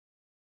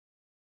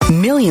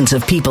Millions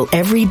of people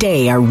every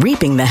day are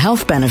reaping the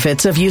health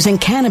benefits of using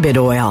cannabis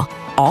oil,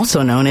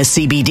 also known as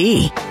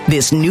CBD.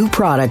 This new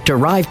product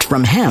derived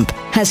from hemp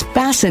has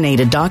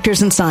fascinated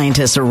doctors and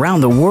scientists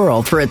around the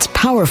world for its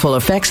powerful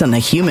effects on the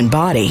human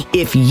body.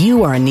 If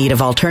you are in need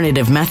of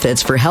alternative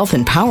methods for health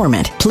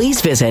empowerment, please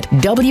visit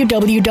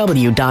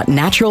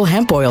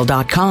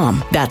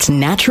www.naturalhempoil.com. That's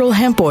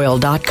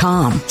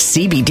naturalhempoil.com.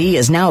 CBD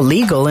is now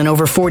legal in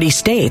over 40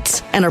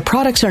 states, and our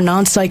products are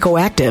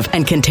non-psychoactive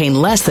and contain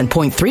less than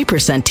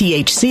 0.3%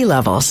 THC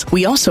levels.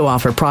 We also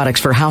offer products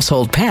for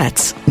household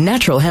pets.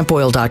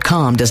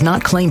 Naturalhempoil.com does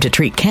not claim to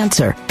treat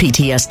cancer,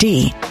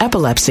 PTSD,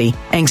 epilepsy,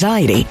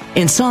 anxiety,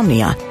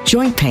 insomnia,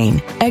 joint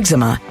pain,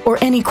 eczema, or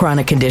any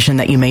chronic condition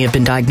that you may have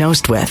been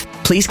diagnosed with.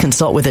 Please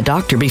consult with a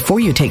doctor before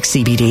you take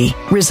CBD.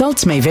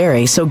 Results may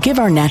vary, so give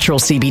our natural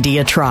CBD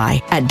a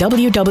try at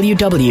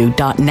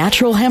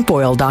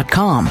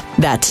www.naturalhempoil.com.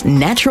 That's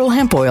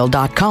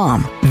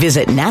naturalhempoil.com.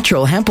 Visit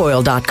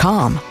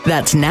naturalhempoil.com.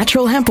 That's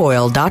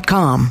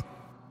naturalhempoil.com.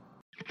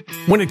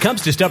 When it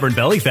comes to stubborn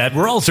belly fat,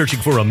 we're all searching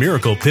for a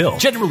miracle pill.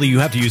 Generally, you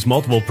have to use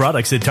multiple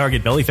products that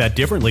target belly fat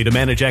differently to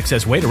manage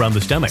excess weight around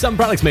the stomach. Some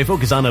products may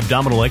focus on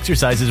abdominal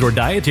exercises or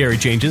dietary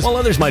changes, while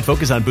others might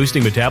focus on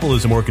boosting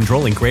metabolism or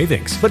controlling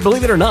cravings. But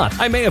believe it or not,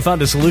 I may have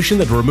found a solution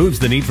that removes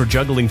the need for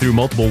juggling through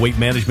multiple weight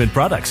management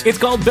products. It's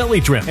called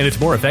Belly Trim, and it's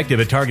more effective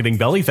at targeting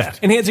belly fat,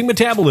 enhancing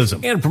metabolism,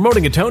 and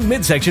promoting a toned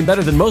midsection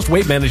better than most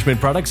weight management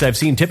products I've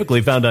seen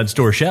typically found on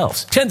store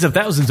shelves. Tens of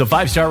thousands of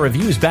 5-star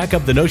reviews back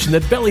up the notion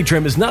that Belly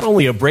Trim is not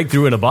only a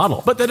breakthrough in a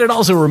bottle, but that it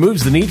also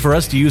removes the need for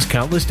us to use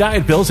countless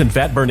diet pills and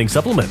fat-burning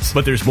supplements.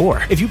 But there's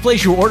more. If you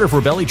place your order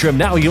for Belly Trim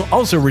now, you'll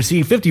also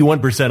receive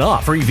 51%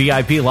 off, free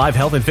VIP live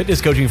health and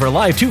fitness coaching for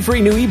life, 2 free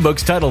new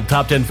ebooks titled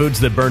Top 10 Foods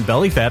That Burn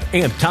Belly Fat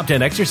and Top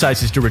 10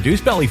 Exercises to Reduce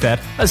Belly Fat,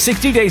 a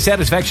 60-day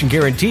satisfaction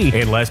guarantee,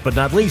 and last but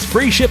not least,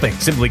 free shipping.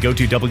 Simply go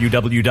to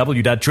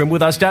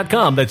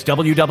www.trimwithus.com. That's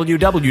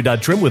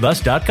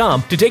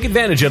www.trimwithus.com to take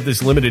advantage of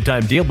this limited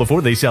time deal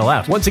before they sell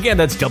out. Once again,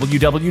 that's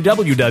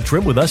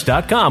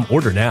www.trimwithus.com.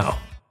 Order now.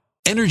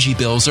 Energy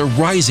bills are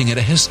rising at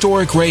a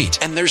historic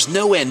rate, and there's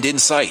no end in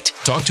sight.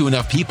 Talk to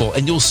enough people,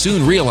 and you'll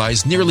soon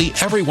realize nearly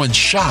everyone's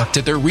shocked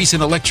at their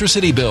recent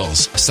electricity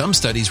bills. Some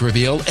studies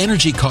reveal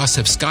energy costs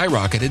have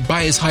skyrocketed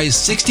by as high as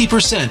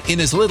 60%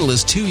 in as little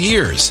as 2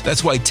 years.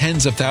 That's why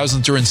tens of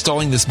thousands are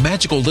installing this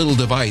magical little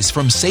device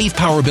from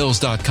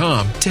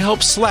SavePowerBills.com to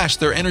help slash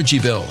their energy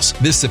bills.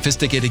 This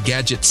sophisticated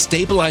gadget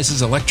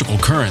stabilizes electrical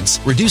currents,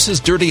 reduces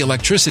dirty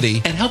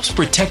electricity, and helps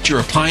protect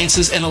your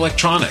appliances and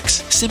electronics.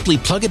 Simply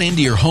plug it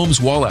into your home's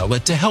wall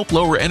outlet to help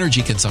lower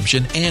energy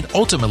consumption and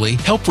ultimately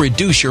help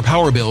reduce your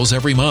power bills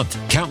every month.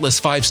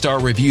 Countless 5-star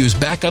reviews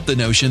back up the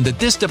notion that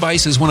this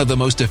device is one of the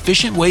most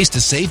efficient ways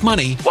to save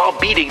money while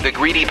beating the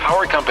greedy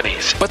power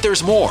companies. But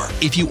there's more.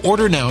 If you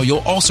order now, you'll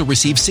also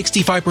receive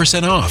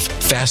 65% off,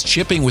 fast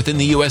shipping within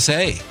the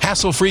USA,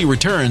 hassle-free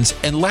returns,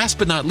 and last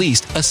but not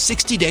least, a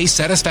 60-day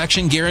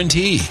satisfaction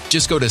guarantee.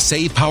 Just go to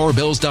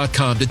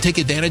SavePowerBills.com to take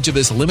advantage of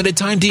this limited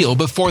time deal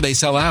before they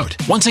sell out.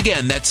 Once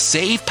again, that's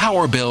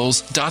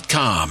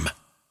SavePowerBills.com.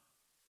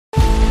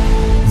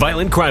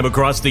 Violent crime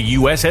across the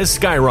U.S. has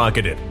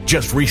skyrocketed.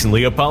 Just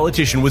recently, a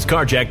politician was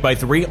carjacked by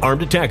 3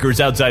 armed attackers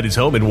outside his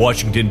home in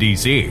Washington,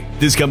 D.C.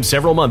 This comes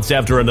several months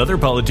after another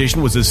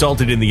politician was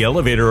assaulted in the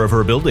elevator of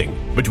her building.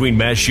 Between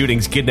mass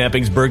shootings,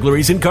 kidnappings,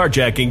 burglaries, and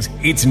carjackings,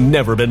 it's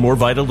never been more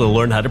vital to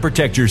learn how to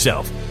protect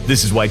yourself.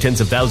 This is why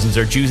tens of thousands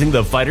are choosing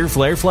the Fighter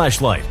Flare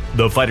flashlight.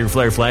 The Fighter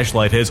Flare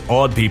flashlight has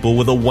awed people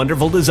with a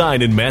wonderful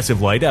design and massive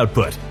light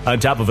output. On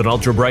top of an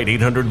ultra-bright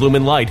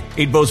 800-lumen light,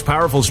 it boasts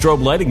powerful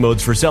strobe lighting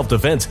modes for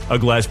self-defense, a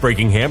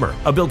glass-breaking hammer,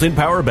 a built-in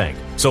power bank,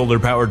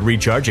 solar-powered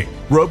recharging,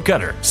 rope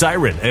cutter,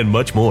 siren, and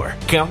much more.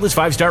 Countless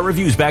 5-star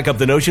reviews back up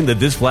the notion that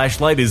this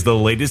flashlight is the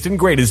latest and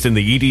greatest in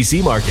the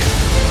EDC market.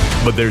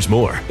 But there's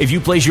more. If you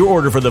place your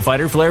order for the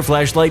Fighter Flare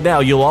flashlight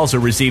now, you'll also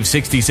receive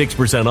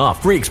 66%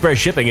 off, free express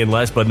shipping, and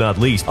last but not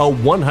least, a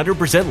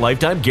 100%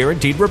 lifetime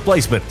guaranteed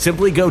replacement.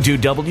 Simply go to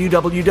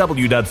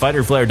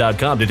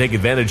www.fighterflare.com to take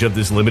advantage of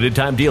this limited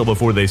time deal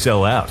before they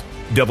sell out.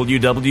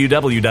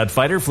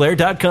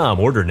 www.fighterflare.com.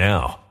 Order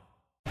now.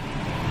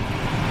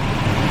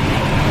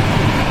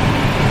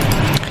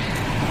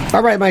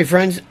 All right, my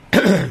friends.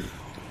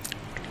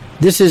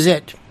 This is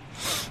it.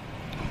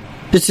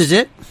 This is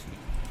it.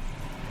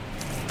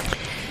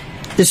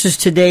 This is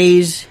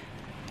today's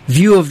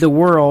view of the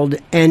world,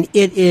 and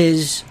it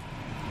is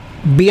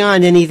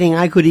beyond anything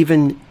I could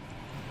even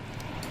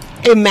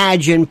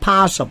imagine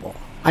possible.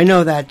 I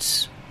know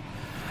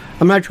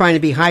I'm not trying to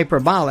be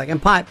hyperbolic,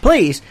 and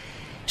please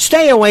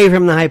stay away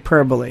from the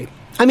hyperbole.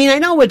 I mean, I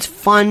know it's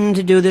fun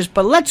to do this,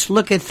 but let's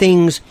look at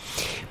things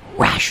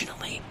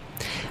rationally.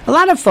 A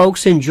lot of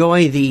folks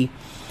enjoy the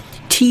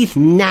teeth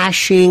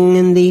gnashing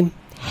and the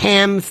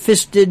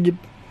ham-fisted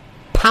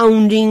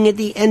pounding at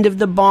the end of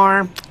the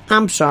bar.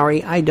 I'm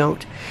sorry, I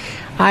don't.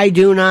 I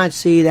do not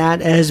see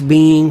that as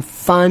being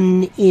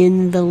fun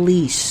in the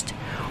least.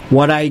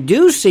 What I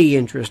do see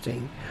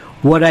interesting,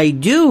 what I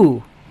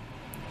do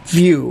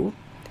view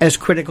as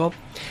critical,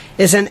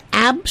 is an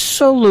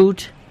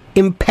absolute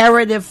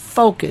imperative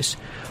focus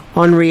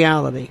on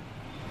reality.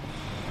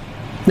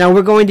 Now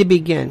we're going to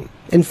begin.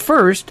 And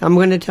first, I'm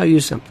going to tell you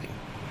something.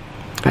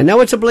 I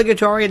know it's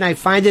obligatory and I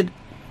find it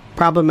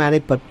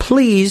problematic, but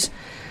please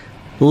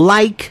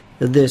like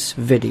this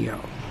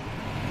video.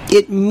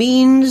 It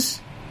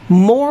means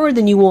more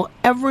than you will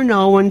ever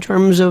know in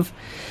terms of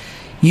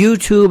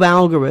YouTube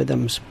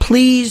algorithms.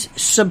 Please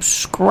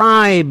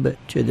subscribe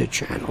to the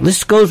channel.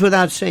 This goes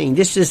without saying.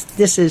 This is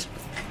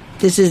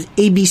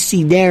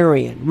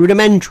ABCdarian,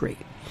 rudimentary.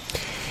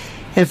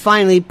 And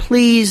finally,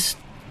 please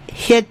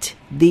hit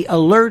the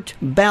alert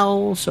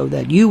bell so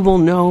that you will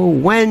know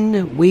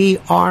when we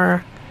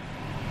are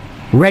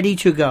ready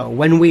to go,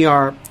 when we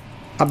are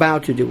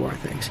about to do our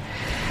things.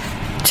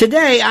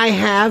 Today I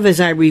have, as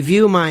I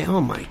review my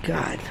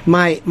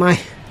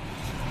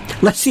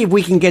let's see if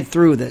we can get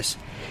through this.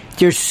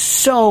 There's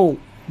so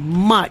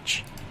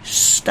much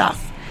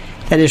stuff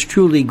that is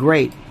truly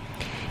great.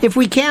 If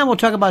we can, we'll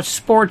talk about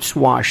sports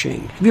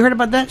washing. Have you heard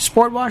about that?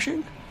 Sport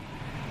washing?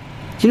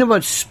 Do you know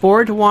what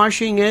sport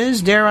washing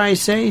is? Dare I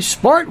say?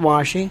 Sport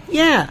washing?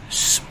 Yeah,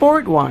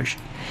 sport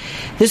washing.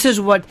 This is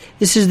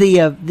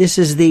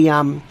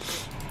the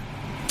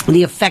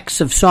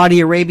effects of Saudi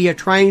Arabia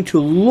trying to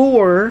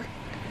lure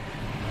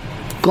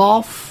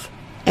golf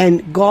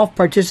and golf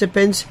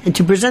participants and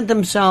to present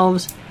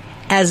themselves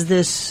as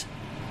this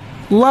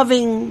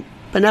loving,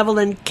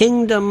 benevolent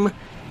kingdom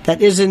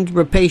that isn't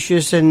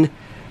rapacious and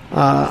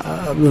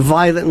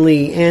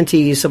violently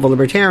anti-civil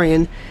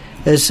libertarian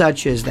as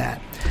such as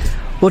that.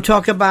 We'll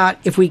talk about,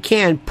 if we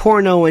can,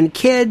 porno and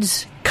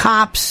kids,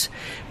 cops,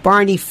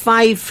 Barney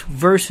Fife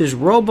versus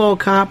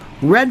RoboCop,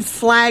 red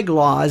flag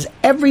laws.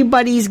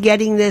 Everybody's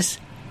getting this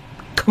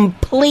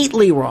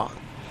completely wrong.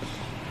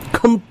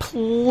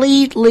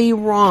 Completely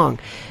wrong.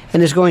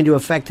 And is going to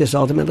affect us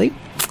ultimately.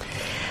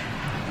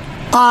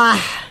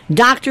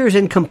 Doctors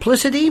and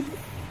complicity.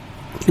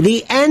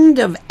 The end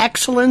of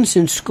excellence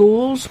in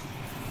schools.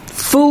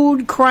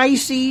 Food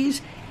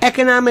crises.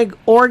 Economic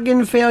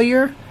organ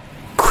failure.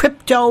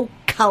 Crypto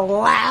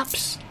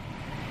collapse.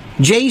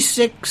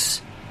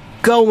 J6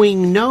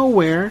 going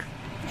nowhere,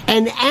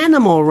 and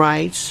animal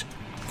rights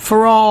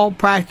for all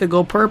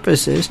practical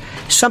purposes,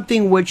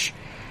 something which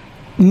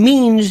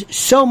means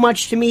so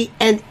much to me,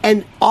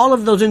 and all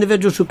of those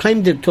individuals who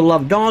claim to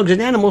love dogs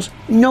and animals,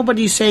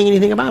 nobody's saying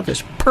anything about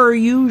this, per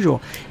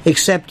usual,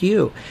 except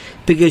you,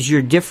 because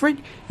you're different,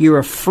 you're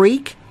a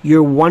freak,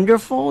 you're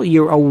wonderful,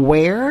 you're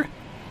aware,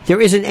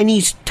 there isn't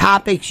any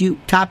topic you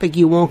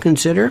won't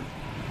consider.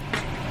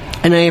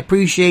 And I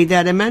appreciate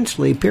that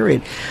immensely,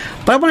 period.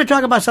 But I want to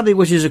talk about something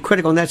which is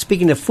critical, and that's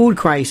speaking of food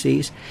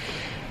crises.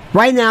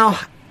 Right now,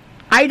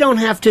 I don't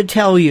have to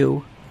tell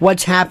you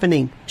what's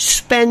happening.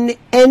 Spend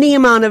any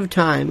amount of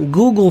time.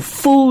 Google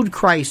food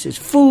crisis,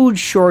 food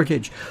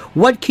shortage.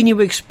 What can you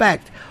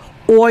expect?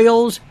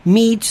 Oils,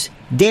 meats,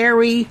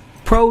 dairy,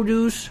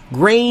 produce,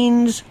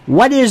 grains.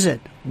 What is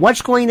it?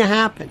 What's going to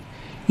happen?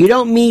 You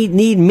don't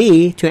need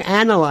me to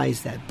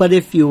analyze that. But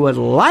if you would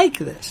like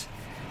this,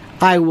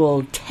 I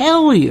will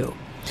tell you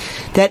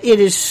that it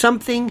is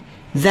something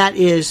that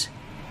is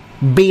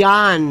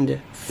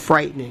beyond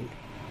frightening.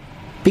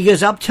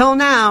 Because up till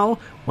now,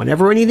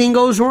 whenever anything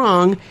goes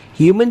wrong,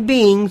 human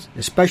beings,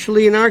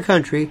 especially in our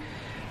country,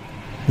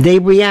 they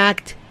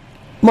react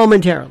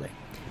momentarily.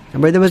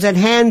 Remember, there was that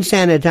hand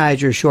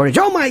sanitizer shortage.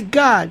 Oh my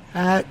God!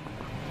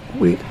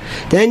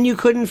 Then you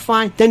couldn't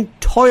find, then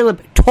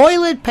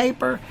toilet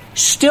paper,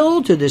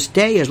 still to this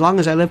day, as long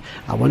as I live,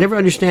 I will never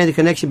understand the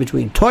connection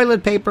between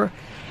toilet paper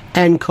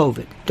and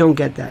COVID. Don't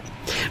get that.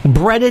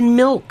 Bread and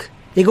milk.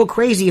 They go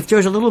crazy if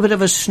there's a little bit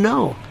of a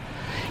snow.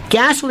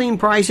 Gasoline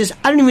prices,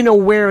 I don't even know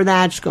where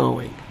that's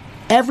going.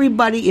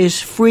 Everybody is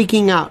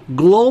freaking out.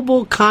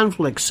 Global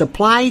conflicts,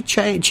 supply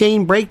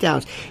chain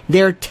breakdowns.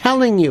 They're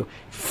telling you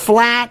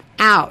flat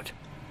out,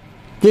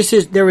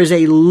 there is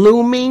a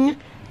looming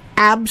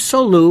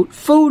absolute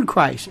food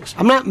crisis.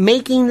 I'm not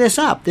making this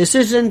up. This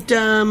isn't,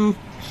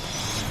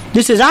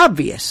 this is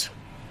obvious.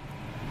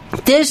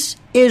 This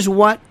is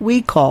what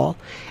we call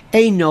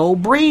a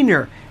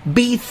no-brainer.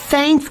 Be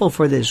thankful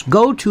for this.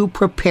 Go to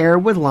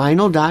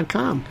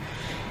preparewithlionel.com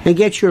and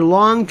get your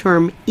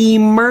long-term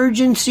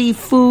emergency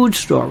food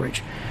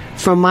storage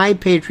from My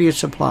Patriot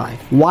Supply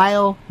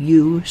while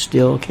you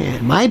still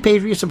can. My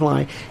Patriot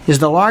Supply is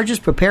the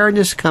largest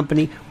preparedness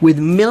company with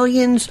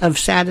millions of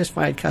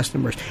satisfied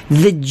customers.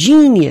 The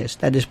genius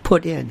that is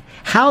put in,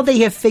 how they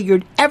have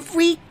figured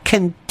every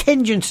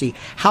contingency,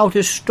 how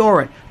to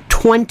store it,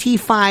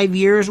 25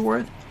 years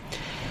worth.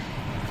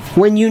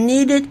 When you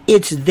need it,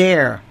 it's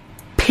there.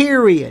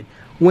 Period.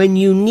 When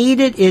you need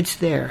it, it's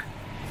there.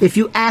 If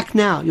you act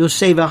now, you'll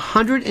save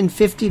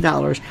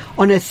 $150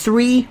 on a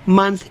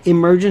 3-month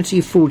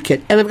emergency food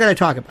kit. And I'm going to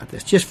talk about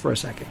this just for a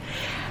second.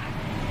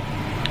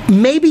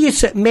 Maybe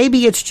it's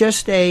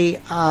just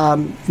I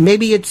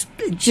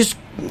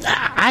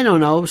don't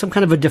know, some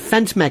kind of a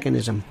defense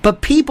mechanism.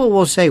 But people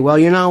will say, well,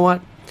 you know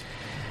what?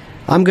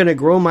 I'm going to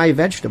grow my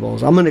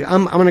vegetables. I'm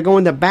going to go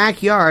in the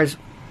backyards.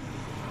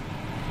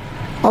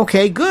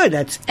 Okay, good.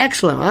 That's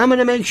excellent. I'm going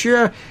to make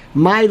sure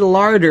my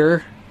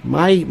larder,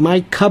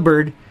 my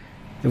cupboard,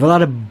 have a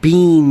lot of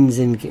beans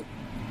in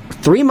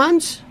 3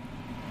 months?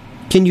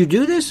 Can you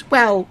do this?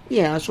 Well,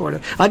 yeah, sort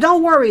of.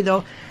 Don't worry,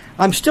 though.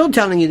 I'm still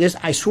telling you this.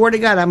 I swear to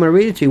God, I'm going to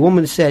read it to you. A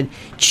woman said,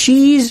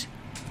 cheese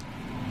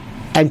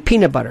and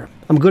peanut butter.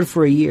 I'm good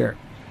for a year.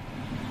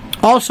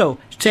 Also,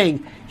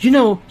 saying,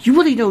 you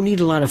really don't need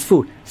a lot of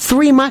food.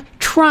 3 months?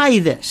 Try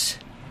this.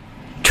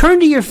 Turn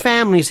to your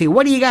family and say,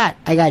 what do you got?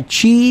 I got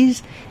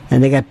cheese,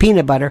 and I got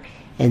peanut butter,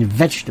 and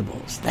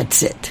vegetables.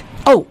 That's it.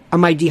 Oh, on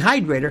my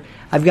dehydrator,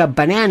 I've got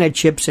banana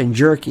chips and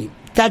jerky.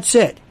 That's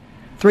it.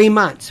 3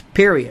 months,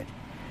 period.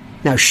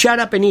 Now shut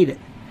up and eat it.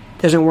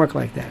 Doesn't work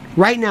like that.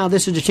 Right now,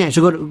 this is the chance.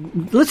 So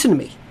listen to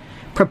me.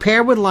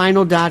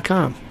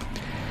 Preparewithlionel.com.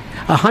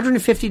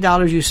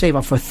 $150 you save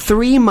off for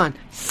 3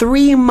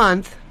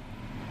 month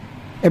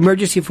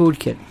emergency food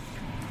kit.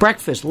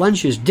 Breakfast,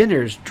 lunches,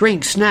 dinners,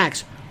 drinks,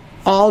 snacks,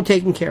 all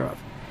taken care of.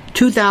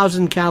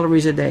 2,000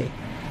 calories a day.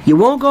 You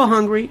won't go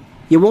hungry.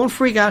 You won't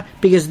freak out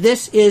because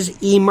this is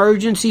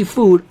emergency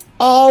food.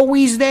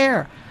 Always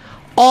there.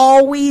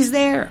 Always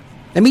there.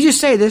 Let me just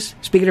say this.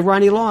 Speaking of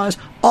Ronnie Laws,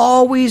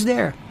 always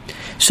there.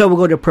 So we'll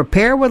go to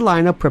Prepare with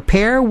Lionel,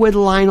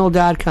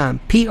 preparewithlionel.com.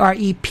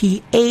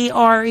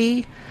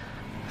 Prepare.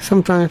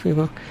 Sometimes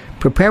people.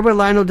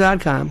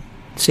 Preparewithlionel.com.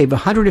 Save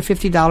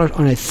 $150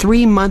 on a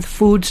 3-month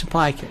food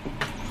supply kit.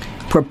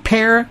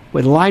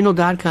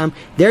 Preparewithlionel.com.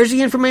 There's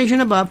the information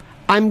above.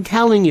 I'm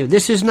telling you,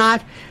 this is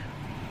not...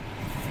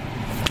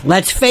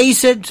 Let's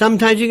face it,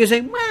 sometimes you can say,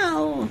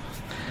 well,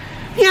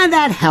 yeah,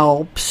 that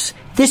helps.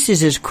 This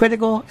is as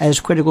critical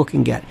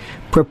can get.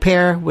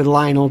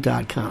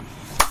 Preparewithlionel.com.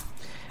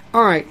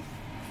 All right,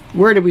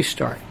 where do we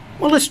start?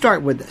 Well, let's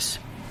start with this.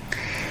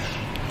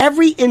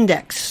 Every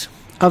index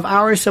of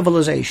our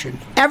civilization,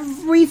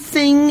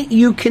 everything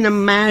you can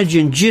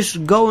imagine,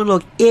 just go and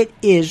look. It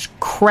is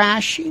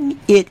crashing.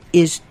 It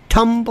is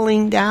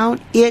tumbling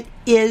down. It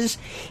is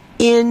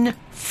in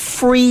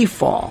free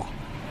fall.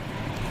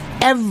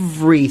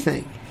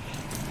 Everything.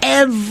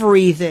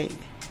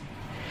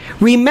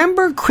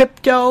 Remember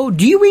crypto?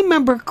 Do you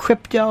remember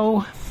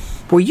crypto?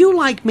 Were you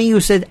like me who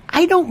said,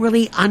 I don't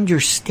really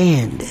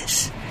understand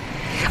this?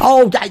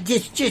 Oh,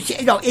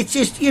 it's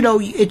just,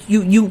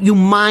 you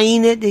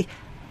mine it.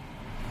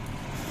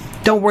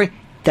 Don't worry.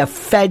 The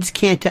feds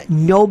can't,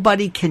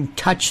 nobody can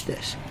touch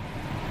this.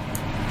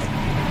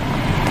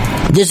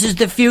 This is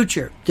the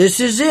future. This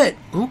is it.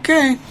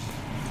 Okay.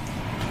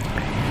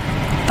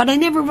 But I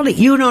never really,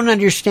 you don't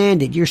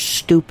understand it. You're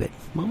stupid.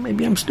 Well,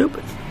 maybe I'm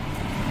stupid.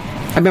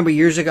 I remember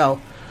years ago,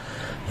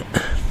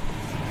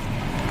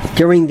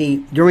 during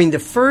the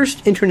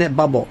first internet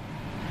bubble,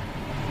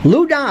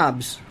 Lou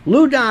Dobbs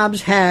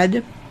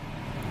had,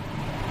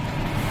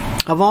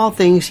 of all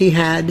things, he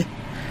had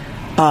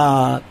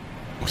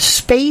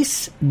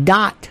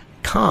space.com.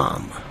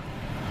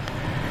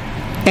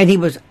 And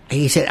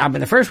he said, I'm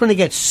the first one to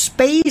get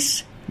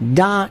space.com.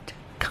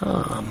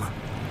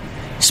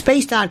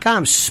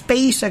 Space.com.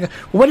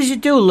 What does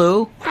it do,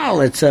 Lou? Well,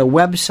 it's a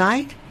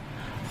website.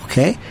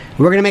 Okay.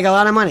 We're going to make a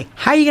lot of money.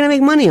 How are you going to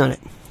make money on it?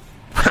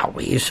 Well,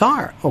 we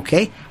are.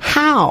 Okay.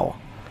 How?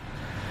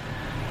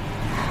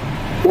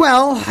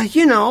 Well,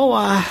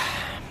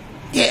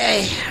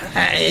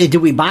 do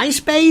we buy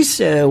space?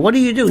 What do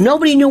you do?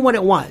 Nobody knew what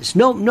it was.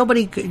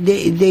 Nobody.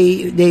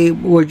 They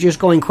were just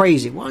going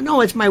crazy. Well, no,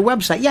 it's my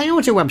website. Yeah, I know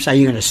it's your website.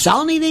 You're going to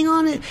sell anything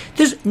on it?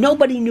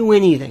 Nobody knew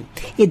anything.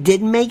 It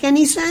didn't make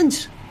any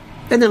sense.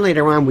 And then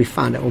later on, we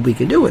found out what we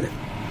could do with it.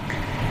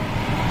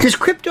 Does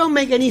crypto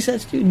make any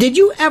sense to you? Did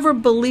you ever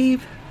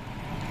believe?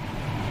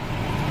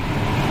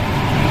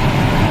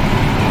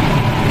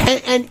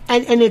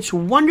 And it's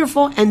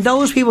wonderful. And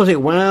those people say,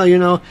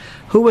 well,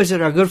 who was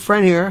it? Our good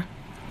friend here,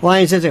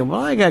 Lion says,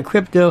 well, I got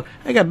crypto.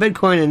 I got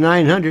Bitcoin at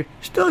 900.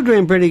 Still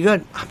doing pretty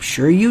good. I'm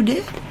sure you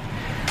did.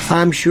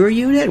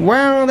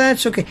 Well,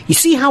 that's okay. You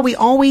see how we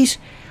always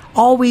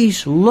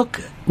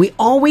look. We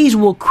always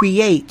will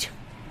create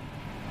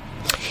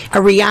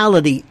a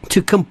reality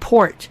to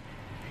comport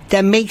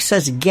that makes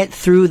us get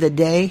through the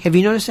day. Have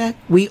you noticed that?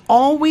 We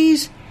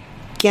always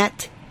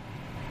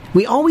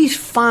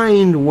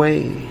find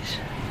ways.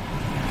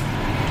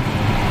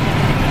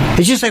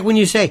 It's just like when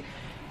you say,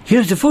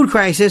 here's the food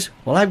crisis.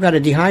 Well, I've got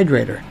a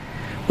dehydrator.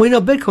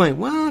 Well, Bitcoin.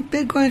 Well,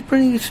 Bitcoin's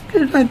pretty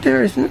good right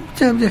there, isn't it?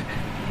 It's up there.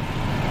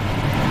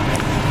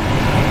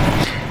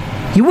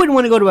 You wouldn't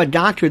want to go to a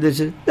doctor that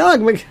says,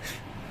 Doc, what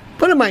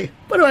do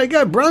I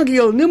got?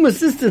 Bronchial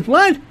pneumocystis.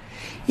 What?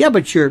 Yeah,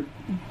 but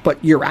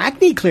your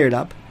acne cleared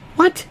up.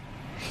 What?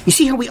 You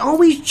see how we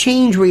always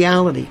change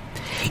reality.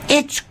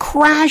 It's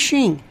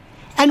crashing.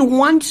 And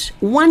once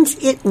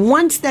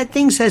that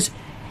thing says,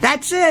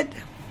 that's it.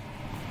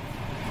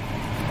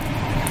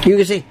 You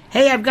can say,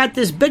 hey, I've got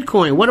this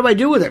Bitcoin. What do I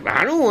do with it?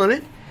 I don't want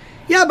it.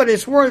 Yeah, but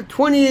it's worth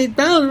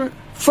 $28,000.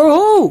 For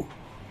who?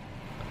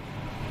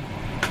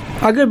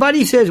 Our good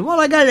buddy says, well,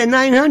 I got it at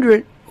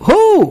 900.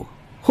 Who?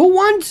 Who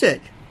wants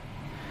it?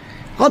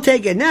 I'll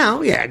take it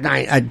now. Yeah,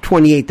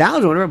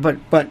 28,000 or whatever,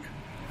 but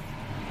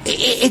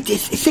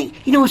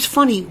It's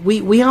funny.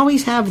 We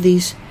always have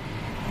these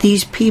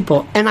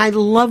people, and I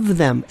love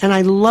them,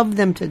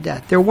 to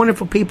death. They're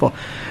wonderful people.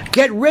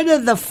 Get rid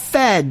of the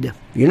Fed.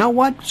 You know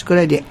what? It's a good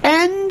idea.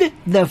 End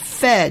the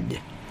Fed.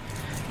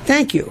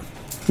 Thank you.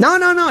 No,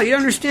 you don't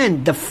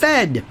understand. The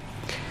Fed.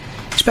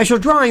 Special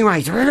drawing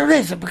rights.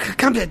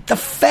 The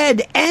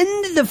Fed.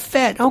 End the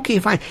Fed. Okay,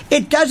 fine.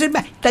 It doesn't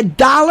matter. The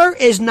dollar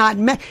is not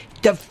met.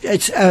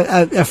 It's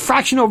a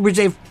fractional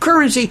reserve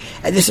currency.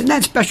 This and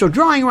that. Special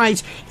drawing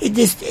rights.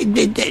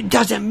 It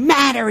doesn't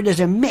matter.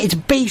 It's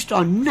based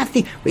on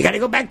nothing. We got to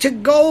go back to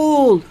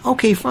gold.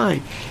 Okay,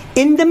 fine.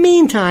 In the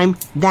meantime,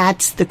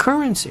 that's the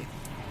currency.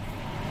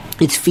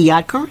 It's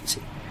fiat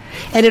currency.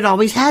 And it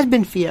always has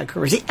been fiat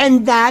currency.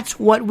 And that's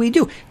what we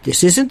do.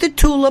 This isn't the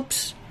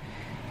tulips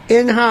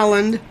in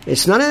Holland.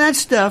 It's none of that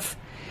stuff.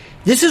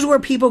 This is where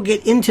people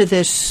get into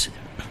this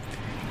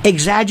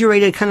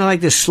exaggerated, kind of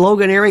like this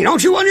sloganeering.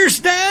 Don't you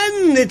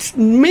understand? It's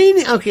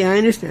meaning. Okay, I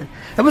understand.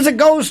 That was a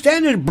gold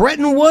standard,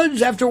 Bretton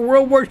Woods, after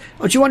World War.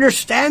 Don't you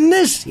understand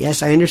this?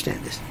 Yes, I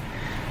understand this.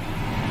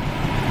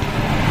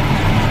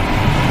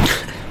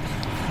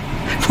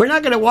 We're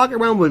not going to walk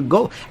around with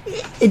gold,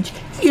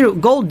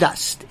 gold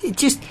dust.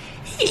 But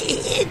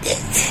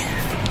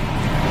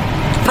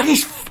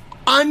it's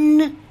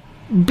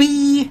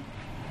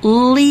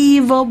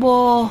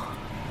unbelievable.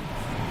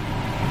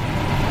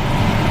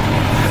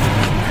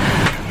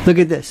 Look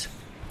at this.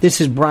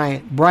 This is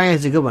Brian.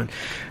 Brian's a good one.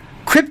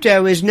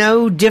 Crypto is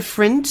no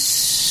different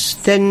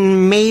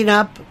than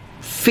made-up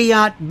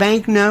fiat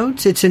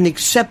banknotes. It's an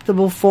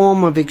acceptable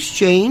form of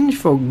exchange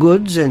for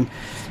goods and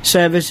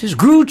services.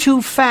 Grew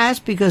too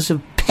fast because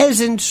of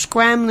peasants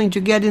scrambling to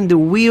get into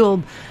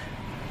wheel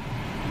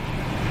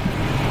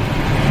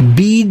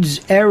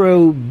beads,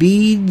 arrow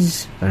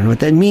beads. I don't know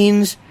what that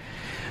means.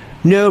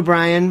 No,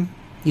 Brian.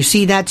 You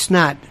see, that's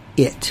not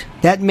it.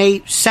 That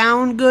may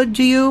sound good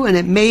to you, and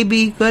it may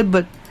be good,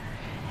 but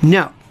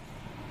no.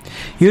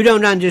 You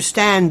don't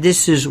understand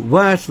this is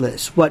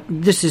worthless.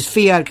 This is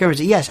fiat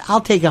currency. Yes,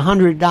 I'll take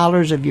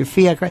 $100 of your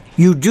fiat currency.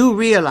 You do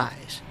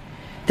realize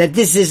that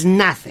this is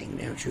nothing,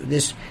 don't you?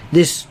 This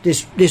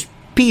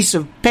piece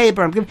of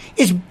paper I'm giving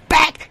is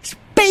it's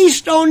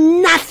based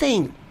on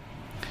nothing.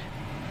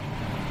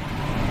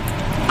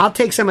 I'll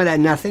take some of that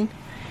nothing.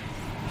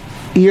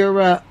 You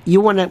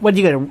want to, what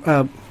do you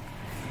got?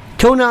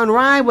 Tuna and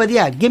rye? Well,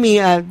 yeah, give me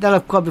that'll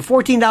cost me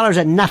 $14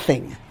 at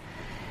nothing.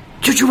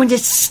 Don't you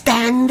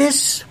understand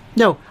this?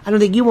 No, I don't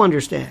think you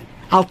understand.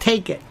 I'll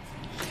take it.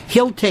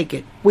 He'll take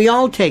it. We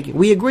all take it.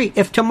 We agree.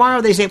 If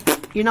tomorrow they say,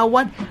 you know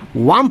what?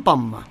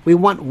 Wampum. We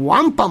want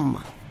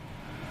wampum.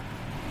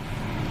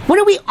 What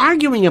are we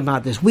arguing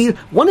about this?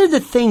 One of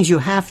the things you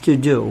have to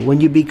do when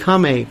you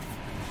become a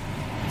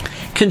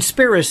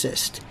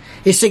conspiracist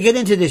is to get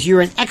into this.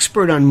 You're an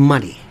expert on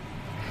money.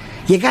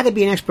 You got to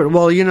be an expert.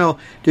 Well,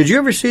 did you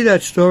ever see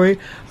that story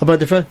about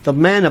the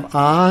man of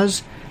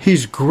Oz?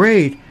 He's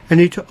great. And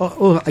I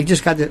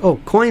just got this.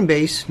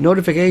 Coinbase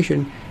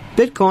notification.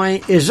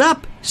 Bitcoin is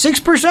up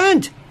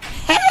 6%.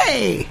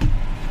 Hey!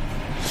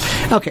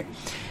 Okay.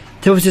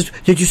 There was this.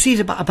 Did you see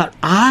about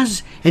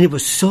Oz? And it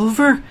was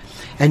silver.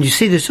 And you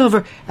see the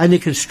silver, and they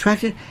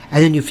constructed,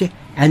 and then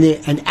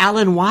and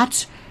Alan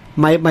Watts,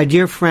 my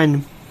dear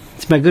friend,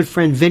 it's my good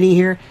friend Vinny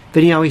here.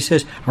 Vinny always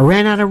says, I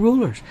ran out of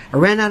rulers. I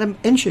ran out of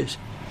inches.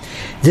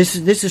 This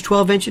is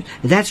 12 inches,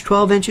 that's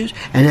 12 inches,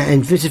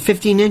 and this is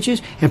 15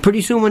 inches, and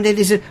pretty soon one day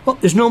they said,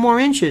 there's no more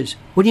inches.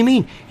 What do you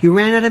mean? You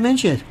ran out of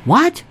inches.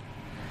 What?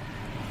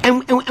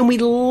 And we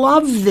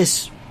love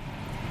this.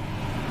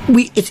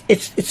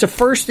 It's the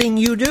first thing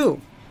you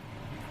do.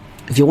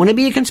 If you want to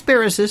be a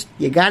conspiracist,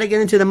 you got to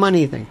get into the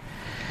money thing.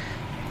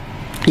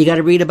 You got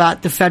to read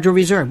about the Federal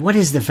Reserve. What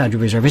is the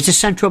Federal Reserve? It's a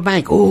central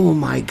bank. Oh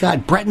my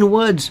God, Bretton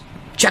Woods,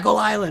 Jekyll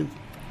Island.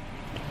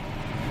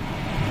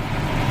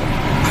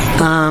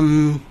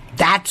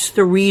 That's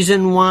the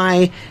reason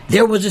why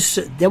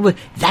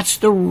that's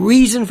the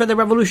reason for the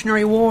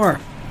Revolutionary War.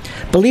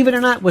 Believe it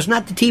or not, it was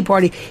not the Tea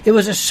Party. It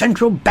was a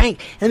central bank.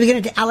 And then we get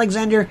into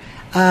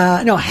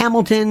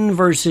Hamilton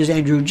versus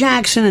Andrew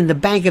Jackson and the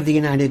Bank of the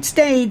United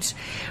States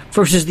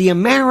versus the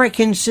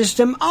American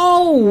system.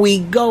 Oh, we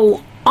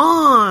go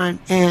on,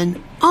 and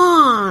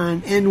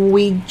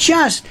we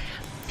just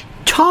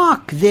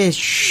talk this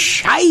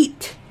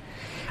shite.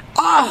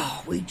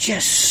 Oh, we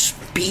just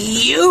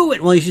spew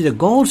it. Well, you see the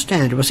gold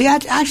standard. Well, see,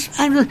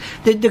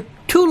 the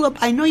tulip.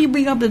 I know you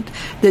bring up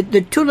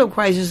the tulip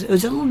crisis. It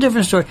was a little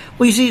different story.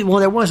 Well, you see,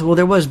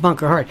 there was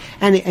Bunker Hart,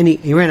 and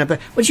he ran up there.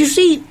 But you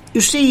see,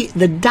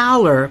 the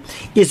dollar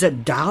is a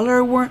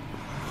dollar worth.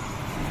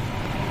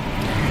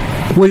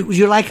 Would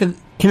you like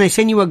Can I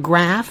send you a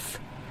graph?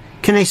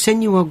 Well,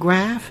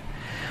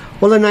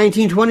 in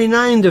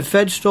 1929, the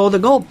Fed stole the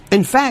gold.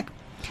 In fact,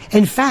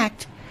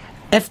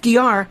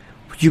 FDR.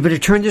 You better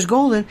turn this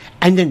gold in.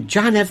 And then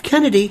John F.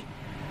 Kennedy,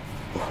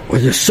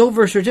 with the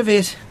silver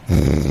certificates.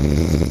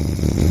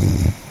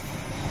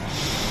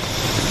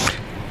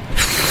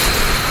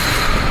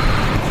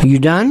 You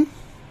done?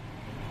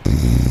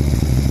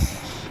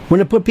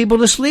 Want to put people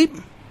to sleep?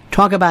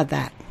 Talk about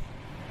that.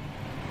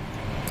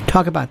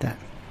 Talk about that.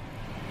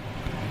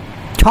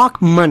 Talk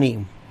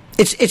money.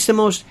 It's the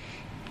most...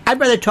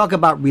 I'd rather talk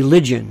about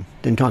religion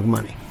than talk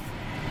money.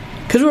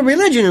 Because with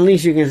religion, at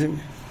least you can...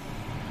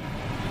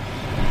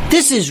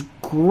 This is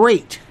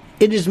great.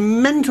 It is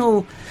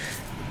mental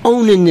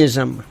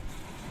onanism.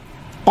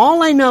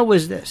 All I know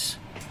is this,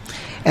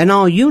 and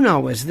all you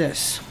know is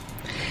this,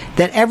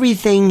 that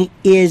everything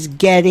is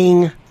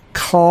getting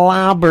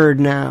clobbered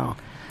now.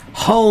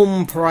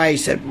 Home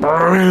price at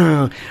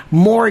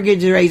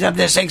mortgage rates up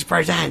to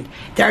 6%.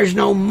 There's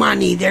no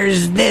money.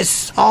 There's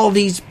this. All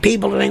these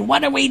people saying,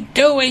 what are we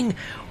doing?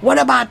 What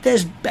about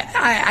this?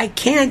 I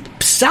can't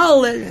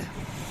sell it.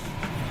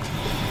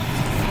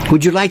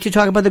 Would you like to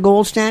talk about the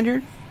gold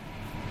standard?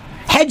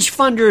 Hedge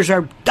funders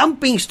are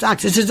dumping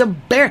stocks. This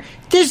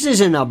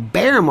isn't a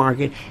bear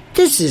market.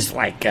 This is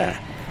like the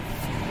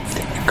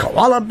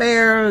koala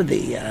bear,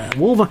 the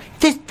wolf.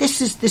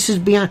 This is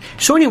beyond.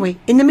 So anyway,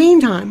 in the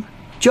meantime,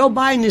 Joe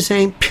Biden is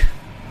saying,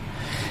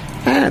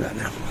 I don't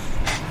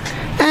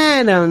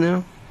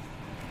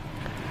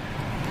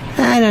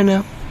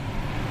know.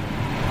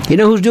 You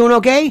know who's doing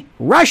okay?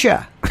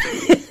 Russia.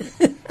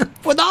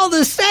 With all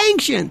the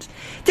sanctions.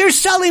 They're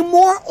selling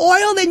more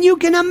oil than you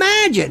can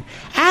imagine.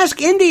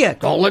 Ask India.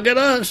 Don't look at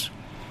us.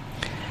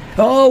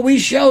 Oh, we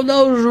showed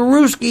those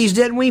Ruskies,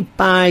 didn't we?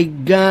 By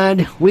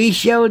God, we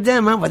showed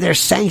them with their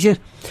sanctions.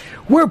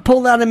 We're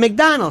pulled out of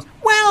McDonald's.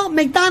 Well,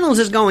 McDonald's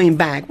is going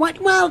back. What?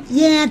 Well,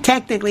 yeah,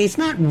 technically, it's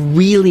not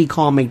really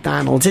called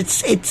McDonald's.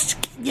 It's a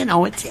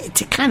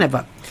kind of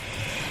a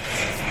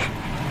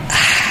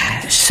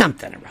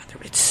something or other.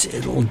 It's a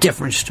little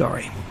different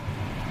story.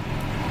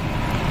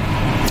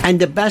 And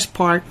the best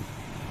part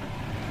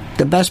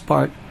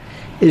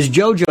is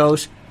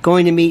JoJo's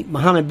going to meet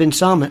Mohammed bin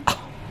Salman.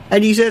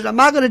 And he says, I'm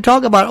not going to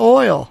talk about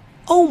oil.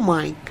 Oh,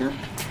 my God.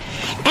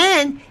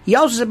 And he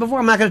also said before,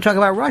 I'm not going to talk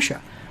about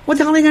Russia. What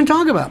the hell are they going to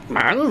talk about?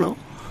 I don't know.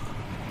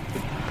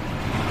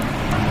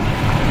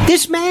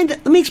 This man,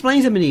 let me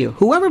explain something to you.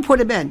 Whoever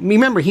put him in,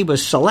 remember, he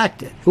was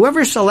selected.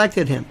 Whoever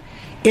selected him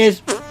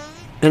is,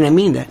 and I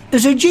mean that,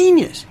 is a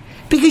genius.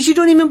 Because you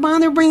don't even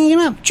bother bringing him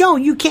up. Joe,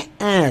 you can't.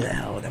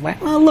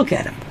 Well, look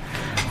at him.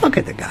 Look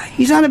at the guy.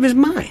 He's out of his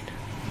mind.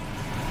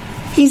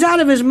 He's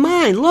out of his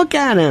mind. Look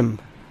at him.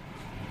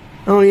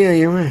 Oh yeah,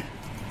 you're right.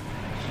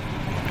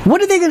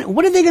 What are they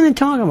going to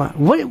talk about?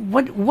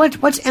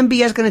 What's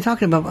MBS going to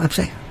talk about? I'm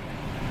saying.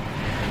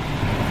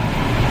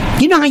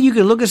 You know how you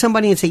can look at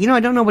somebody and say, I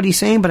don't know what he's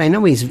saying, but I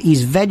know he's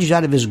vegged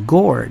out of his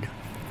gourd.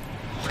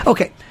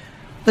 Okay,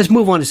 let's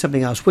move on to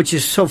something else, which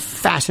is so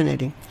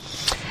fascinating.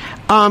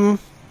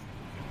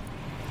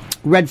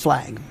 Red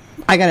flag.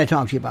 I got to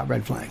talk to you about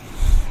red flag.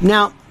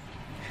 Now,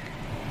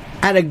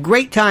 I had a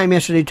great time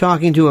yesterday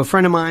talking to a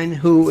friend of mine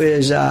who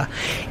is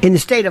in the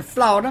state of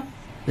Florida,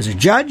 is a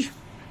judge,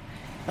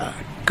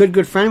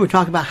 good friend. We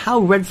talked about how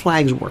red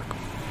flags work.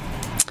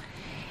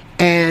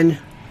 And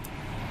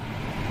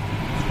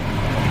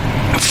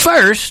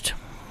first,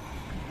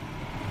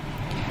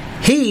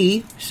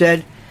 he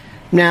said,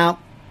 now,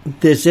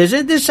 this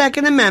isn't the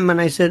Second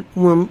Amendment. I said,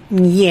 well,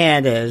 yeah,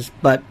 it is,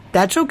 but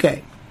that's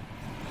okay.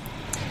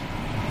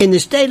 In the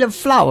state of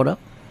Florida,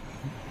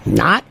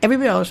 not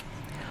everybody else,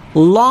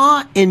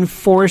 law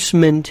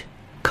enforcement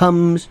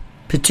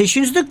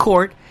petitions the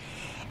court.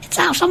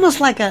 It's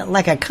almost like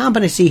a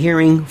competency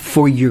hearing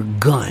for your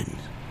gun.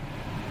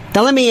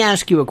 Now let me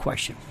ask you a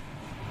question.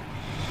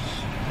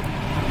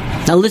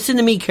 Now listen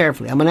to me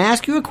carefully. I'm going to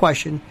ask you a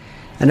question,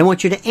 and I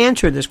want you to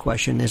answer this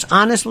question as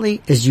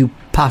honestly as you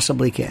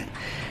possibly can.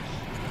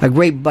 A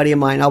great buddy of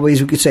mine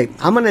always would say,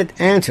 I'm going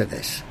to answer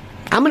this.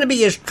 I'm going to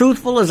be as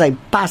truthful as I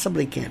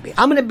possibly can be.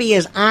 I'm going to be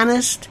as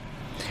honest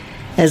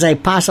as I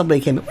possibly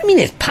can be. What do you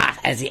mean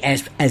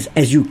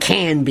as you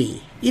can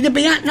be? Either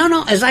be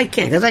as I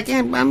can. As I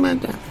can. My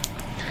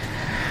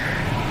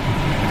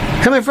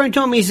friend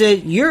told me, he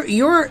said, you're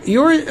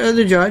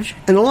the judge,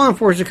 and the law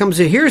enforcement comes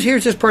and says,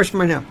 here's this person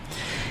right now.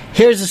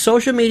 Here's a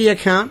social media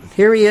account.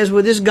 Here he is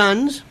with his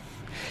guns.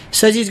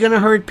 Says he's going to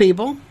hurt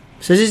people.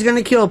 Says he's going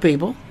to kill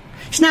people.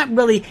 He's not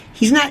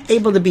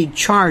able to be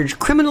charged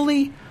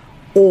criminally,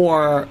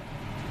 or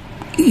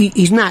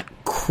he's not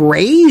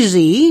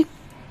crazy.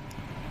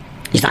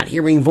 He's not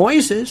hearing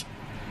voices.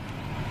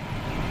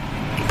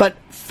 But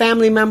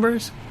family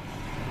members,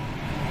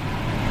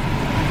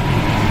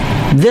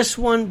 this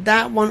one,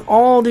 that one,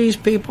 all these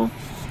people,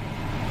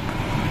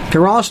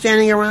 they're all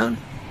standing around,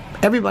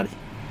 everybody.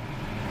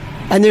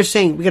 And they're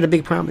saying, we got a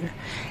big problem here.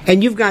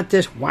 And you've got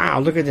this, wow,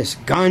 look at this,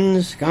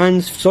 guns,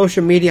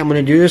 social media, I'm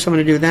going to do this, I'm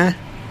going to do that.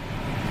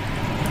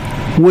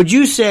 Would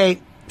you say,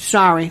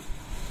 sorry,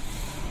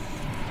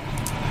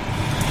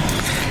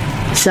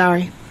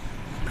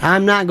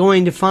 I'm not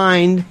going to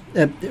find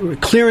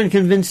clear and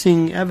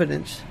convincing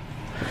evidence.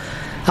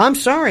 I'm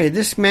sorry,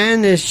 this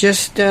man is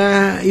just,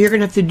 you're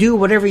going to have to do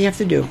whatever you have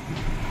to do.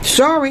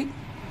 Sorry.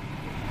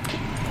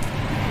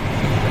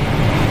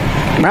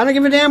 I don't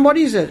give a damn what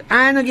he says.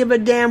 I don't give a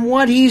damn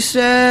what he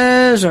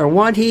says or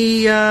what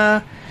he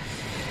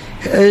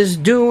is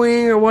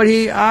doing or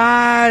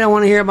I don't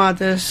want to hear about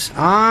this.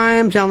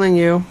 I'm telling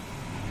you.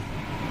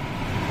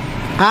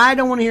 I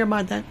don't want to hear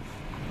about that.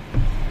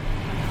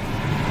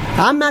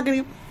 I'm not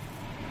going to.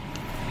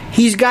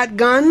 He's got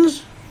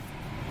guns,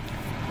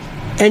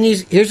 and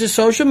here's his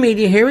social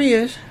media. Here he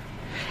is.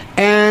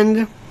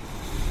 And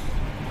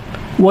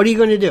what are you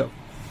going to do?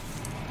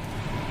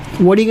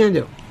 What are you going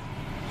to do?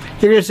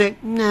 You're going to say,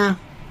 nah,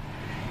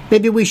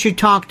 maybe we should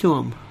talk to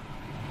him.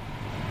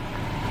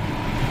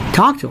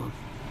 Talk to him.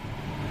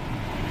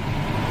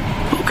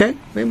 Okay,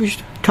 maybe we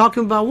should talk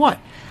to him about what?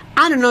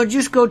 I don't know,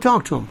 just go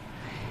talk to him.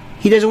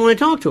 He doesn't want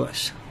to talk to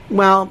us.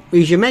 Well,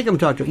 you should make him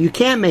talk to you. You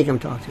can't make him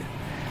talk to you.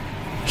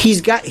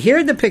 Here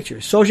are the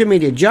pictures. Social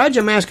media. Judge,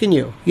 I'm asking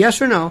you.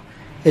 Yes or no?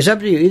 It's up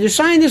to you. Either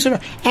sign this or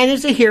not. And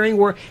it's a hearing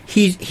where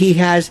he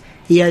has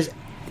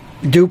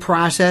due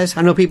process.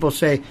 I know people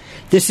say,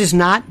 this is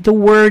not the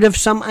word of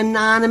some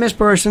anonymous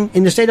person.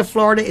 In the state of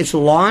Florida, it's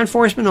law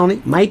enforcement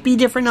only. Might be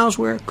different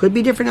elsewhere. Could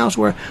be different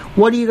elsewhere.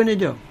 What are you going to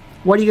do?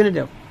 What are you going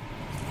to do?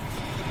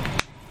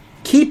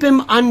 Keep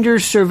him under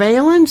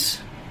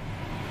surveillance?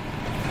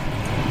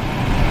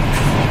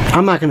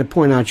 I'm not going to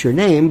point out your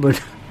name,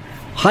 but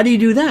how do you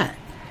do that?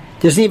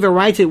 Doesn't he have a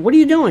right to, what are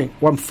you doing?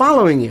 Well, I'm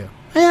following you.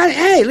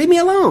 Hey, leave me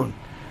alone.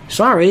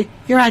 Sorry,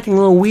 you're acting a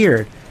little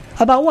weird.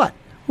 About what?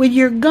 With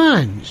your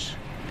guns.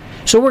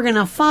 So we're going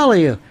to follow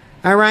you.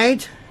 All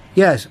right?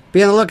 Yes,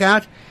 be on the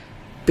lookout.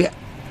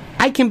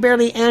 I can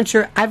barely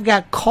answer. I've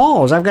got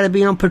calls. I've got to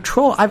be on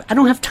patrol. I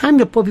don't have time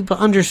to put people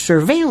under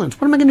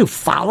surveillance. What am I going to do?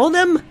 Follow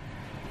them?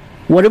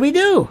 What do we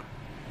do?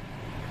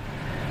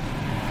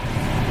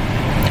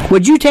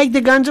 Would you take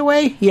the guns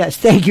away? Yes,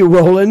 thank you,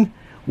 Roland.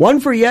 1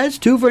 for yes,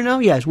 2 for no,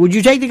 yes. Would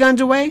you take the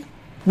guns away?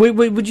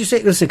 Would you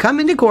say, listen,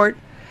 come into court.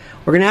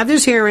 We're going to have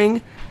this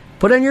hearing.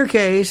 Put on your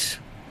case.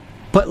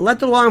 Let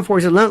the law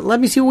enforcement, let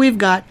me see what we've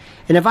got.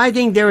 And if I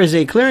think there is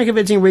a clear and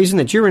convincing reason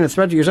that you're in a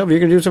threat to yourself, you're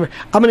going to do something,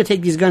 I'm going to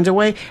take these guns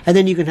away, and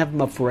then you can have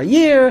them up for a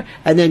year,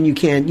 and then you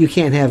can't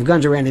have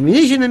guns or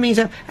ammunition in the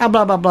meantime, and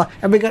blah, blah, blah.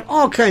 And we got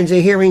all kinds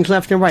of hearings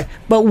left and right.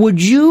 But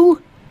would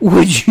you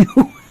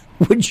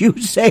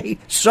say,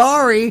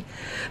 sorry,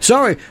 this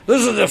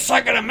is the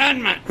Second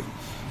Amendment?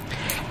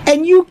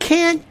 And you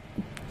can't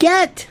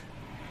get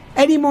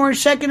any more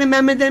Second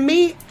Amendment than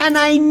me, and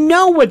I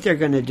know what they're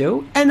going to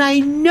do, and I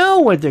know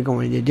what they're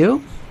going to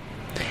do,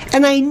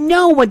 and I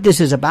know what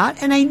this is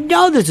about, and I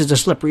know this is a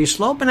slippery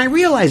slope, and I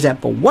realize that,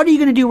 but what are you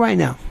going to do right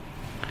now?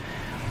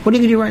 What are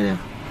you going to do right now?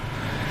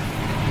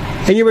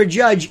 And you're a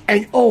judge,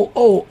 and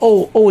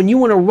and you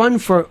want to run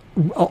for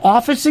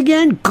office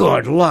again?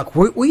 Good luck.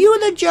 Were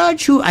you the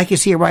judge who, I can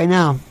see it right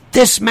now,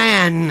 this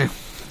man,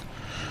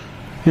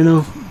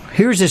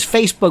 here's his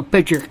Facebook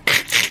picture,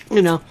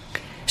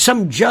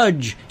 some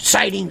judge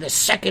citing the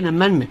Second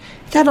Amendment.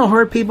 That'll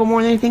hurt people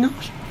more than anything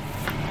else.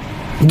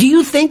 Do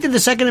you think that the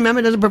Second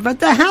Amendment doesn't prevent?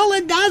 The hell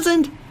it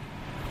doesn't.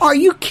 Are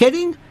you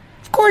kidding?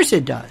 Of course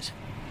it does.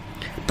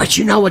 But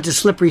you know what's a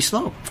slippery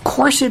slope? Of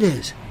course it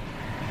is.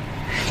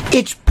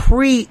 It's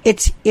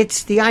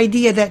the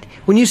idea that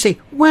when you say,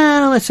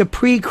 well, it's a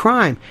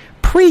pre-crime.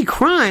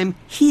 Pre-crime,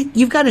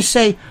 you've got to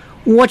say,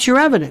 what's your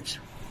evidence?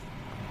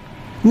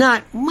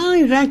 Not, well,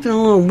 he's acting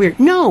a little weird.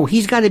 No,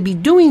 he's got to be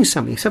doing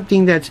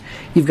something that's,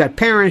 you've got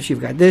parents, you've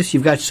got this,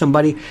 you've got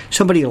somebody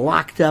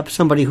locked up,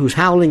 somebody who's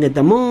howling at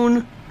the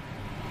moon.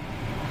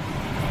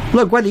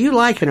 Look, whether you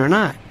like it or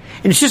not.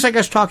 And it's just like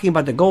us talking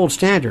about the gold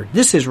standard.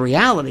 This is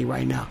reality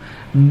right now.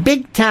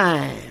 Big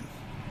time.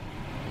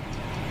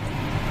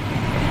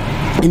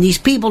 And these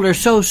people are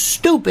so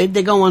stupid,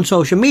 they go on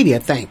social media.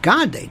 Thank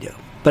God they do.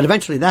 But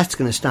eventually that's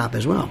going to stop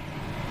as well.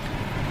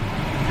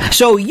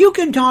 So you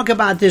can talk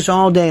about this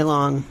all day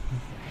long,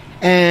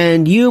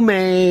 and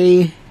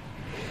they're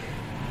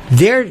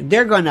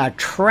going to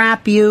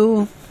trap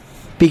you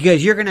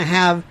because you're going to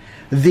have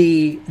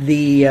the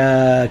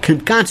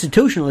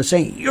constitutionalists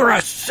saying you're a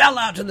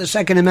sellout to the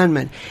Second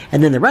Amendment,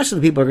 and then the rest of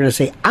the people are going to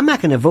say, I'm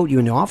not going to vote you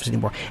into office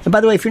anymore. And by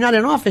the way, if you're not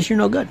in office, you're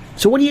no good.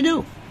 So what do you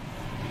do?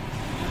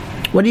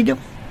 What do you do?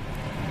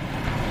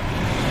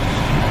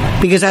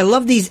 Because I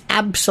love these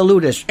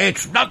absolutists.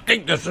 It's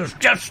nothing. This is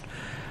just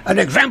an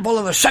example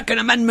of a Second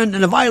Amendment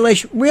and a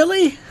violation.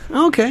 Really?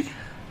 Okay.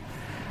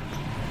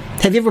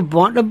 Have you ever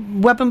bought a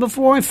weapon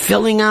before?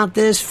 Filling out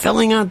this,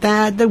 filling out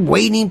that, the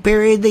waiting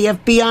period, the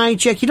FBI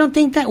check. You don't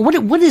think that?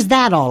 What is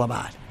that all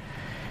about?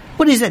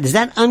 What is that? Is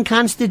that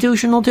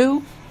unconstitutional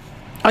too?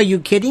 Are you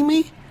kidding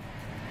me?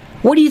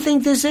 What do you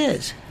think this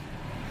is?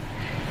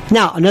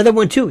 Now, another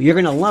one too. You're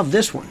going to love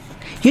this one.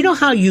 You know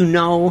how you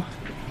know?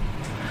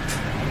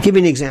 Give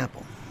me an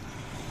example.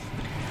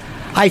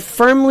 I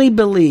firmly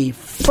believe,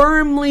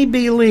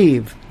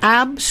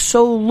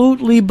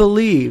 absolutely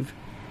believe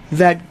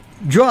that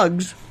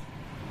drugs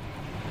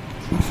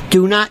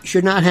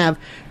should not have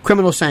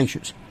criminal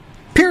sanctions.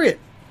 Period.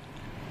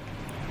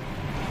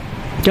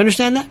 Do you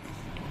understand that?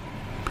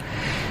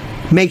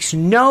 Makes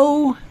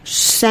no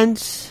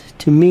sense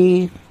to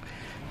me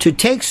to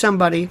take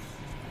somebody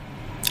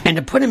and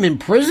to put him in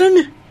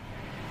prison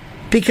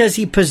because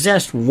he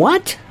possessed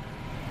what?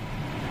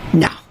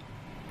 No.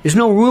 There's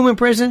no room in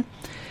prison.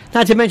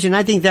 Not to mention,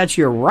 I think that's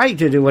your right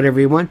to do whatever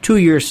you want to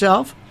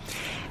yourself.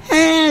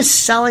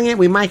 selling it,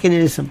 we might get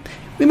into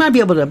we might be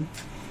able to,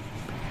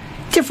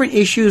 different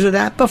issues with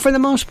that, but for the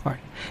most part.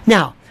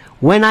 Now,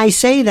 when I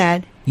say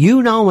that,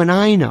 you know and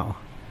I know,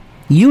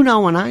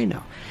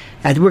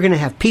 that we're going to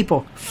have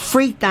people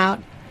freaked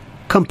out,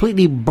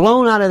 completely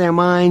blown out of their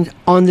minds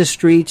on the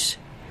streets.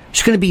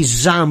 It's going to be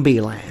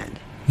zombie land.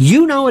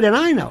 You know it and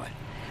I know it.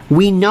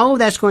 We know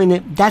that's going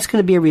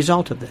to be a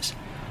result of this.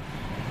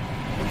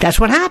 That's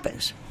what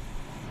happens.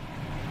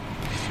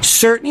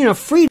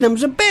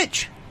 Freedom's a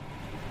bitch.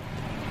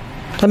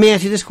 Let me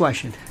ask you this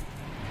question.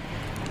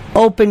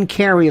 Open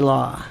carry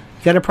law.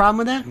 You got a problem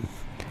with that?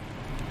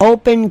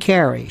 Open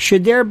carry.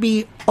 Should there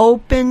be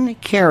open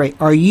carry?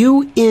 Are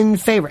you in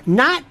favor?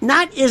 Not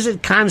is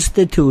it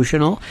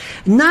constitutional?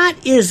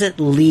 Not is it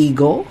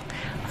legal?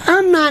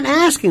 I'm not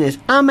asking this.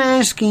 I'm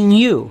asking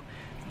you.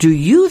 Do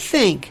you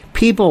think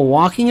people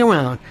walking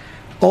around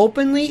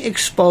openly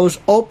exposed,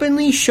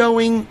 openly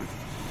showing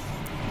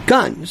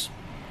guns,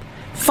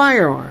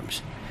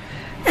 firearms,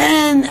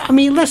 and,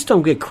 let's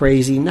don't get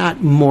crazy,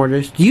 not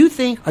mortars.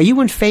 Are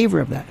you in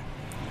favor of that?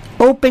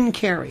 Open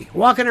carry.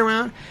 Walking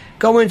around,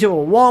 go into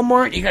a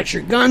Walmart, you got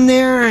your gun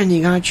there, and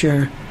you got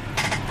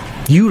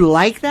you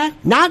like that?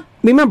 Not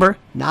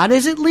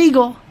is it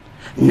legal,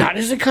 not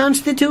is it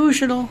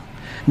constitutional,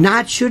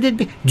 not should it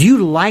be. Do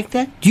you like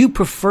that? Do you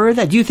prefer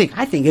that? Do you think,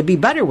 I think it'd be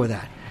better with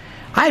that.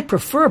 I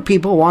prefer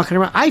people walking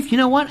around. You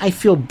know what? I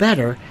feel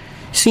better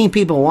seeing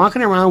people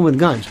walking around with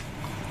guns.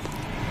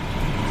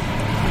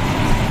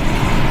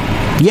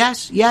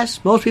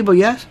 Yes. Most people,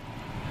 yes.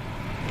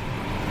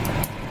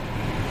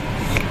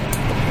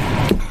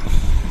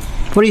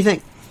 What do you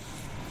think?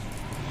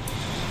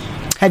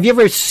 Have you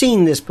ever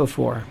seen this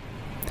before?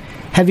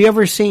 Have you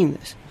ever seen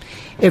this?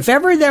 If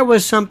ever there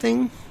was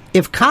something,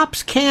 if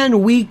cops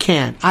can, we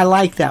can. I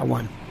like that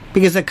one.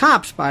 Because the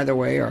cops, by the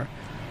way,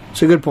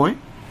 it's a good point.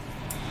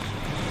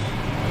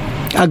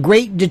 A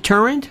great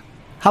deterrent?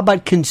 How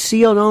about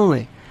concealed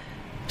only?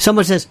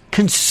 Someone says,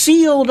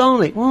 concealed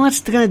only. Well,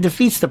 that's going to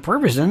defeat the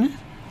purpose, isn't it?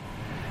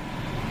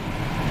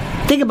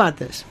 Think about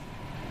this.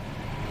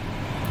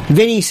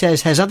 Vinny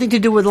says, has nothing to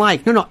do with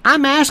like. No,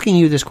 I'm asking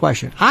you this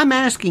question. I'm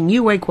asking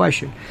you a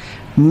question.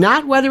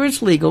 Not whether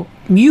it's legal.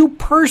 You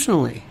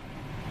personally.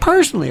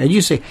 Or do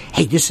you say,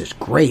 hey, this is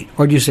great?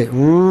 Or do you say, I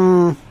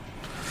don't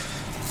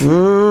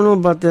know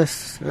about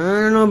this.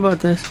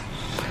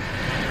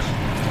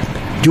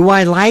 Do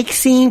I like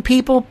seeing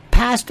people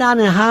passed out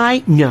and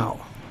high? No,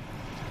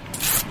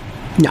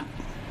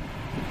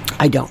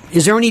 I don't.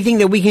 Is there anything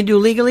that we can do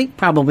legally?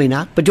 Probably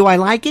not. But do I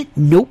like it?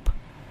 Nope.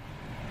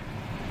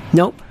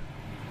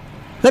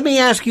 Let me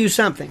ask you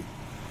something.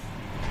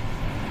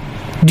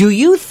 Do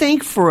you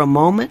think for a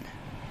moment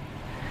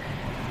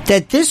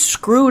that this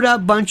screwed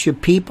up bunch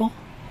of people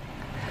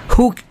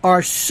who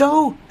are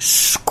so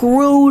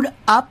screwed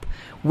up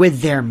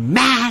with their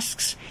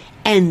masks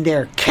and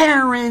their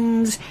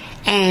Karens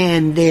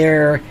and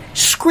their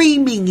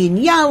screaming and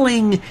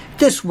yelling,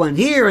 this one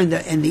here in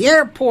the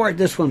airport,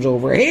 this one's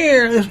over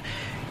here.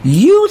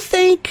 You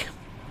think,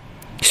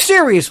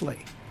 seriously,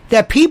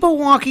 that people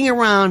walking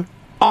around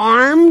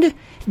armed,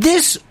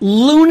 this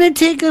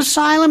lunatic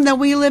asylum that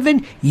we live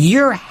in,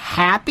 you're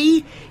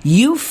happy?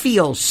 You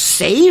feel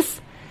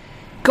safe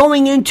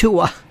going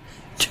into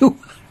to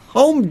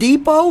Home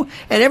Depot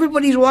and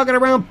everybody's walking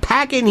around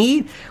packing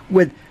heat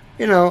with,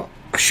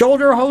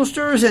 shoulder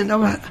holsters and...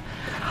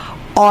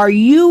 Are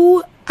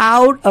you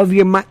out of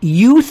your mind?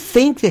 You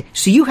think that...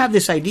 So you have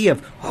this idea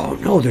of, oh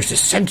no, there's a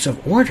sense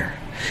of order.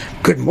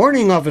 Good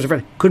morning,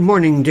 officer. Good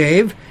morning,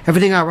 Dave.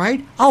 Everything all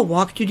right? I'll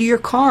walk you to your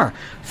car.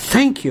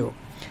 Thank you.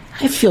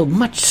 I feel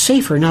much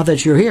safer now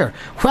that you're here.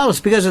 Well, it's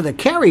because of the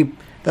carry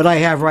that I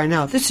have right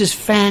now. This is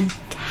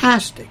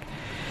fantastic.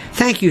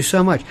 Thank you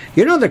so much.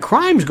 The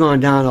crime's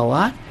gone down a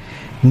lot.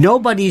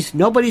 Nobody's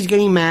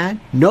getting mad.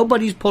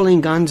 Nobody's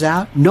pulling guns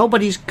out.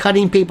 Nobody's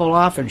cutting people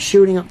off and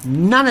shooting them.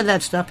 None of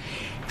that stuff.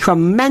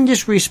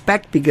 Tremendous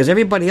respect because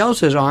everybody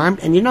else is armed.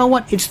 And you know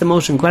what? It's the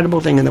most incredible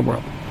thing in the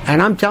world.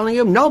 And I'm telling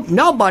you,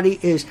 nobody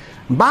is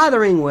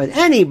bothering with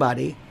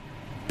anybody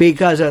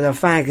because of the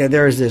fact that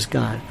there's this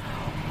gun.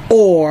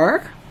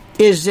 Or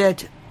is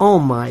it, oh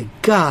my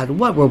God,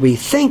 what were we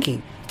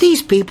thinking?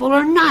 These people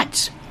are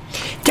nuts.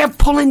 They're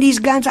pulling these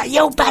guns out.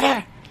 You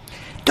better.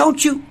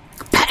 Don't you?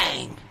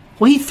 Bang.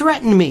 Well, he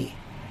threatened me.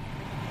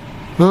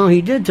 Oh,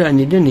 he did threaten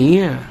you, didn't he?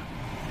 Yeah.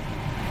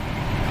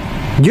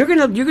 You're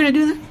gonna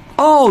do that?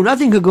 Oh,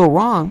 nothing could go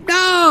wrong.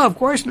 No, of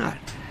course not.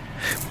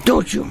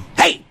 Don't you?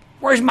 Hey,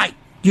 where's my...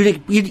 You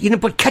didn't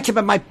put ketchup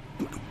in my...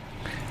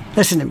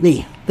 Listen to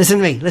me. This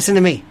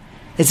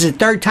is the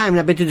third time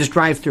I've been to this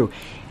drive-thru,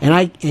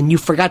 and you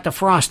forgot the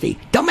Frosty.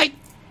 Don't.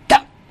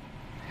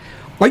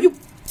 Why you...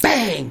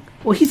 Bang.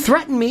 Well, he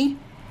threatened me.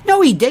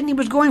 No, he didn't. He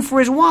was going for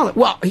his wallet.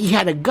 Well, he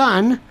had a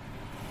gun.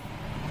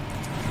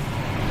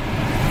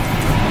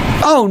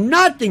 Oh,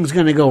 nothing's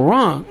going to go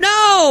wrong.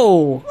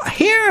 No!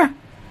 Here,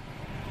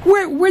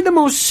 we're the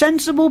most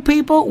sensible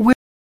people.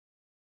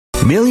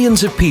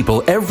 Millions of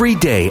people every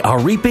day are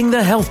reaping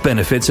the health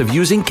benefits of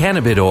using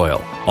cannabis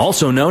oil,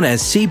 also known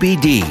as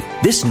CBD.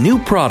 This new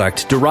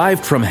product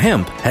derived from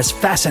hemp has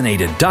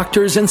fascinated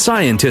doctors and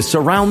scientists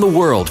around the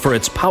world for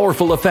its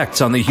powerful effects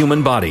on the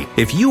human body.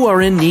 If you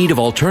are in need of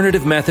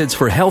alternative methods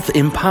for health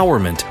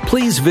empowerment,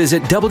 please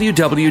visit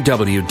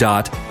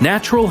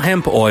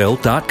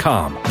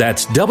www.naturalhempoil.com.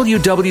 That's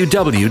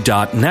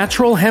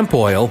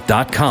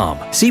www.naturalhempoil.com.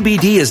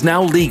 CBD is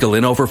now legal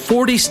in over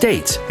 40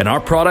 states, and our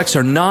products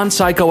are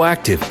non-psychoactive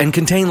and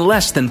contain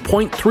less than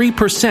 0.3%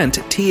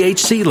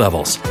 THC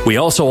levels. We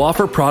also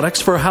offer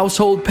products for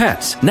household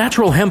pets.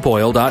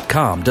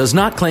 NaturalHempOil.com does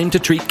not claim to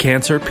treat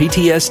cancer,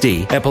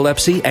 PTSD,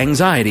 epilepsy,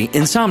 anxiety,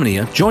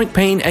 insomnia, joint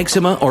pain,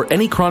 eczema, or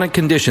any chronic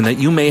condition that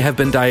you may have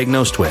been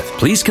diagnosed with.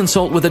 Please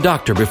consult with a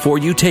doctor before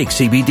you take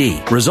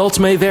CBD. Results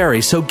may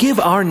vary, so give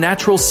our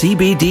natural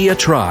CBD a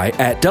try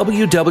at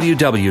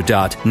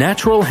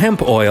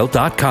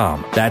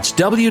www.naturalhempoil.com. That's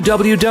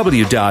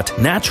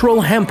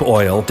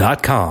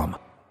www.naturalhempoil.com.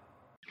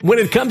 When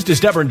it comes to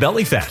stubborn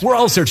belly fat, we're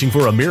all searching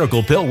for a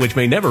miracle pill which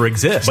may never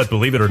exist. But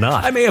believe it or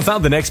not, I may have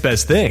found the next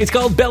best thing. It's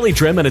called Belly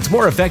Trim, and it's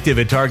more effective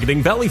at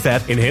targeting belly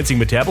fat, enhancing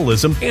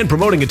metabolism, and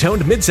promoting a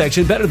toned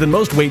midsection better than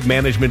most weight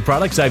management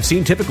products I've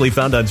seen typically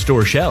found on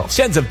store shelves.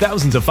 Tens of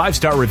thousands of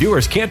 5-star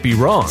reviewers can't be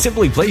wrong.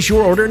 Simply place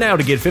your order now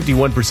to get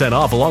 51%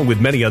 off along with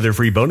many other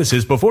free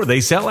bonuses before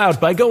they sell out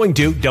by going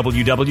to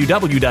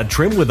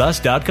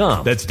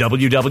www.trimwithus.com. That's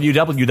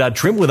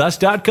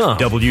www.trimwithus.com.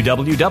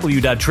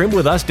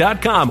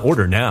 www.trimwithus.com.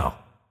 Order now.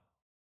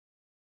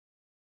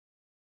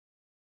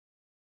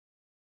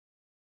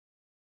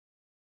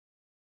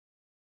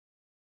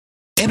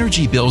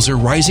 Energy bills are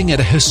rising at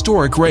a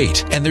historic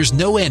rate, and there's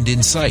no end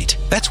in sight.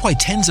 That's why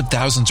tens of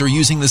thousands are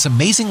using this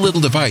amazing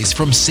little device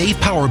from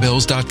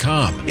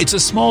SavePowerBills.com. It's a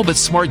small but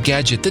smart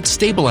gadget that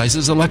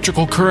stabilizes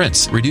electrical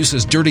currents,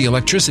 reduces dirty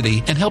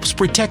electricity, and helps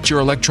protect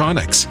your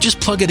electronics. Just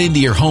plug it into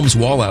your home's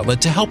wall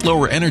outlet to help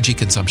lower energy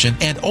consumption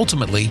and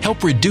ultimately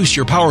help reduce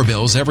your power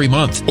bills every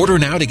month. Order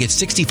now to get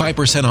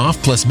 65%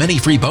 off plus many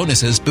free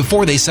bonuses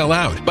before they sell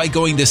out by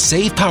going to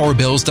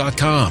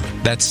SavePowerBills.com.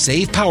 That's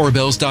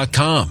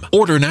SavePowerBills.com.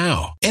 Order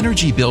now.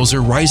 Energy bills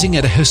are rising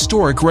at a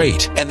historic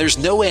rate, and there's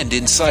no end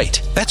in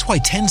sight. That's why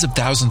tens of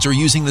thousands are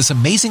using this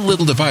amazing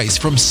little device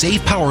from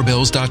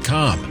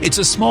SavePowerBills.com. It's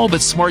a small but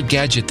smart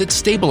gadget that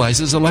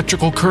stabilizes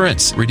electrical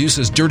currents,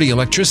 reduces dirty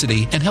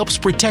electricity, and helps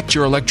protect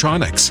your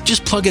electronics.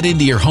 Just plug it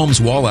into your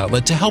home's wall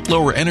outlet to help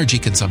lower energy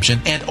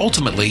consumption and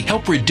ultimately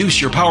help reduce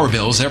your power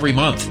bills every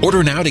month.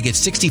 Order now to get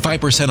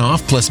 65%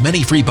 off plus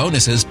many free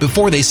bonuses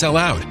before they sell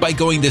out by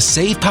going to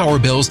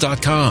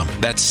SavePowerBills.com.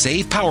 That's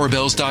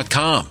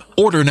SavePowerBills.com.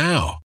 Order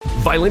now.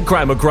 Violent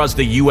crime across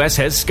the U.S.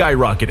 has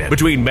skyrocketed.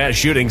 Between mass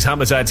shootings,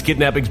 homicides,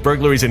 kidnappings,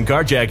 burglaries, and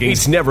carjackings,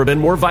 it's never been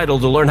more vital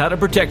to learn how to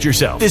protect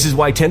yourself. This is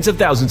why tens of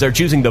thousands are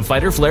choosing the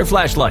Fighter Flare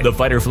flashlight. The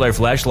Fighter Flare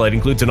flashlight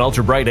includes an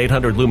ultra-bright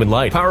 800-lumen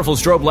light, powerful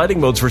strobe lighting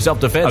modes for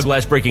self-defense, a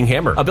glass-breaking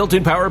hammer, a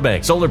built-in power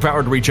bank,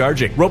 solar-powered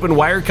recharging, rope and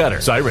wire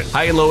cutter, siren,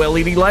 high and low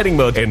LED lighting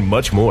mode, and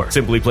much more.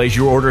 Simply place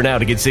your order now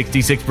to get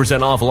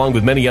 66% off along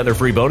with many other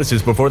free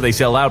bonuses before they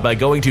sell out by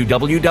going to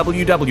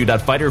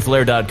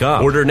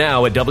www.fighterflare.com. Order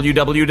now at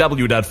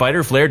www.fighterflare.com.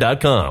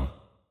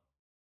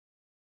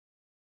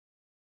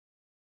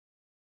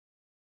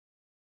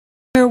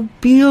 They're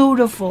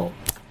beautiful.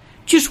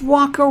 Just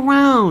walk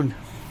around.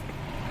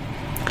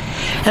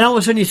 And all of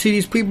a sudden you see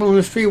these people in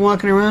the street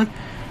walking around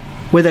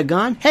with a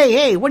gun.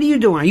 Hey, what are you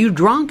doing? Are you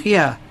drunk?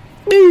 Yeah.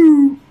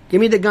 Give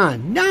me the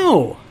gun.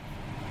 No.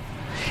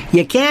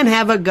 You can't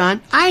have a gun.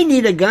 I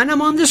need a gun.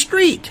 I'm on the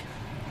street.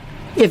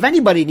 If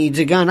anybody needs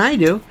a gun, I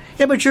do.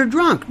 Yeah, but you're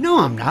drunk. No,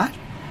 I'm not.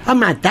 I'm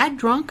not that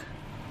drunk.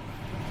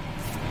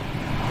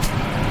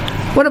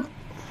 What a...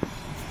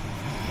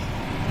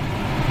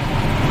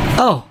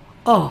 Oh.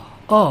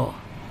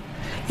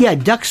 Yeah,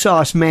 Duck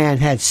Sauce Man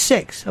had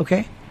 6,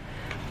 okay?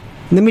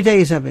 Let me tell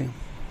you something.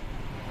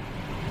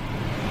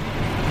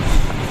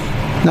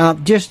 Now,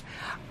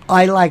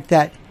 I like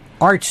that.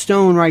 Art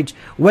Stone writes,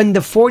 when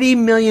the 40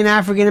 million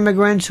African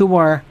immigrants who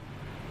are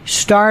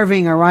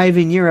starving arrive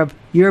in Europe,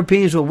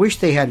 Europeans will wish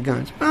they had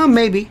guns. Well,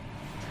 maybe.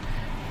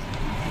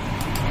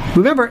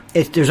 Remember,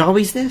 there's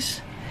always this.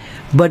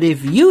 But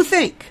if you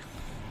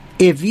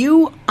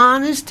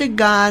honest to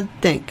God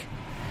think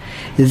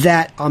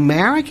that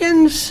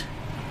Americans,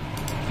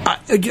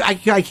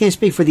 I can't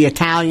speak for the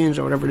Italians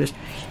or whatever it is,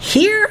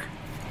 here,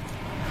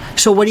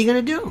 so what are you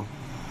going to do?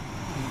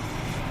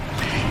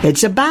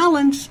 It's a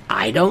balance.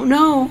 I don't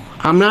know.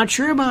 I'm not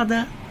sure about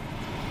that.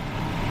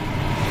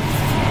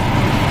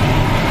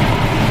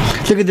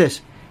 Look at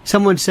this.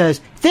 Someone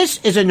says, this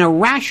is an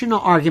irrational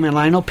argument,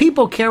 Lionel.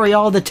 People carry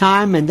all the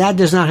time and that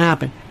does not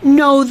happen.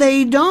 No,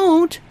 they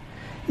don't.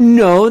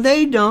 No,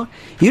 they don't.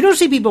 You don't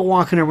see people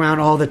walking around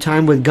all the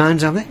time with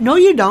guns on them. No,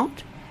 you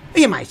don't.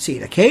 You might see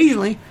it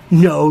occasionally.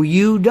 No,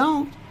 you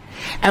don't.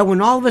 And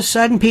when all of a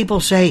sudden people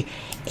say,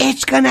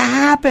 it's going to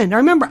happen. Now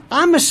remember,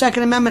 I'm a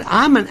Second Amendment.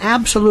 I'm an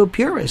absolute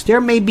purist.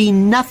 There may be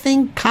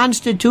nothing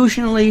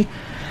constitutionally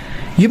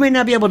You may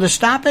not be able to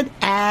stop it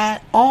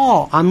at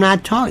all. I'm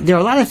not talking. There are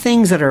a lot of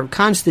things that are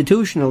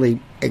constitutionally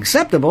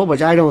acceptable,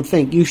 which I don't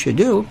think you should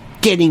do.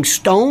 Getting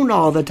stoned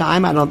all the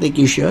time, I don't think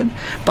you should.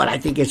 But I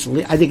think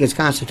it's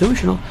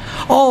constitutional.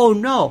 Oh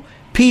no,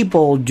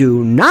 people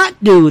do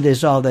not do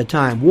this all the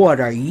time. What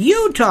are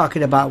you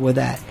talking about with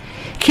that?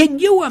 Can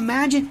you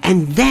imagine?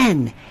 And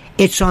then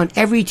it's on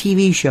every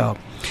TV show.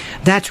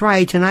 That's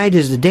right. Tonight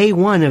is the day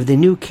one of the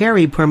new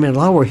carry permit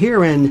law. We're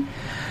here in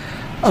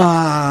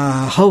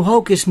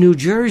Hohokus, New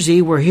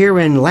Jersey. We're here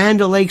in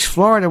Land O'Lakes,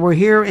 Florida. We're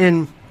here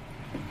in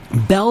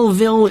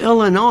Belleville,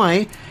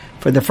 Illinois,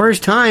 for the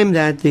first time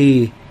that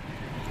the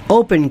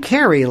open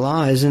carry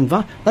law is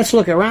involved. Let's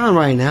look around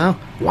right now.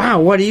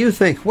 Wow, what do you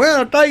think? Well,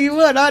 I'll tell you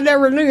what, I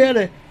never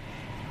knew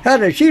how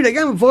to shoot a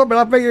gun before, but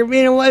I figured,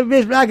 you know what,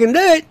 I can do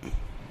it.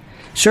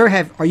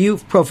 Sir, are you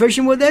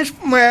proficient with this?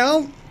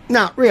 Well,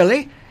 not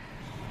really.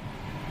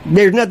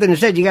 There's nothing that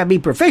said you got to be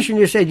proficient.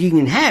 You said you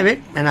can have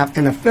it, and I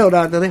filled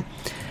out the thing.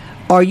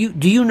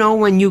 Do you know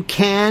when you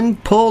can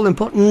pull and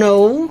pull?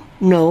 No,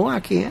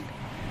 I can't.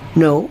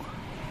 No.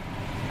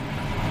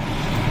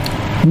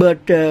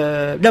 But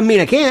doesn't mean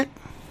I can't.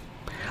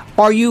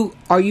 Are you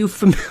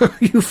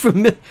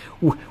familiar?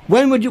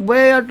 When would you?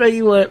 Well, I'll tell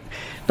you what.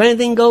 If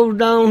anything goes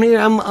down here,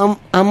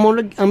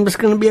 I'm just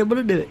gonna be able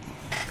to do it.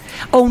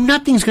 Oh,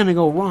 nothing's gonna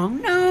go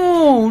wrong. No.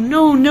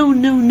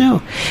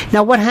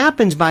 Now, what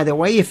happens, by the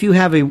way, if you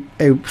have a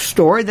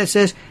store that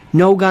says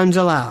no guns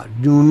allowed?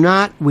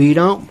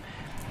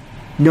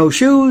 No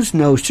shoes,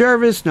 no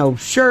service, no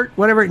shirt,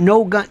 whatever.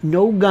 No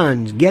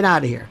guns. Get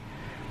out of here.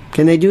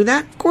 Can they do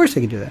that? Of course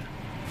they can do that.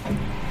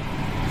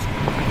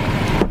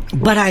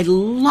 But I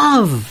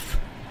love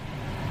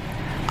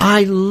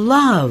I would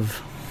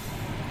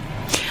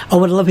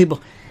love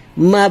people.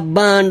 My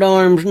Bond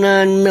Arms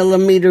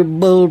 9mm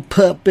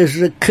bullpup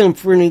is a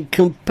comforting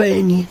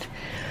companion.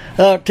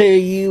 I'll tell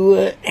you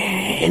what,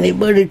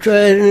 anybody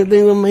tries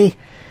anything with me,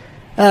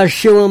 I'll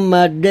show them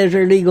my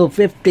Desert Eagle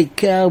 50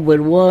 cal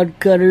with wad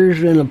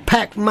cutters and a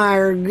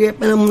Packmeyer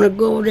grip, and I'm going to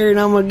go over there and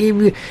I'm going to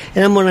give you,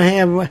 and I'm going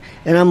to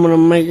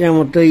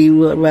tell you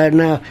what right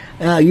now,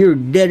 you're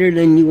deader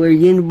than you were.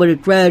 Anybody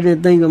tries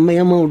anything with me,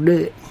 I'm going to do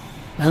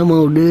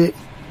it.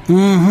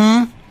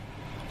 Mm-hmm.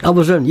 All of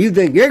a sudden, you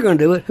think you're going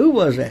to do it. Who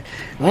was that?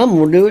 I'm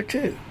going to do it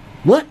too.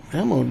 What?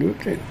 I'm going to do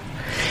it too.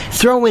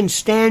 Throw in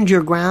stand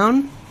your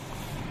ground.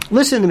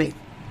 Listen to me.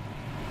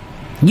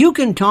 You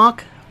can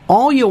talk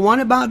all you want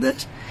about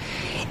this,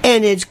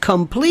 and it's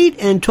complete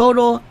and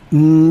total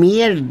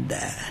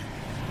mierda.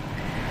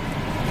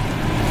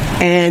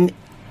 And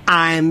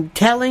I'm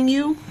telling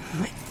you,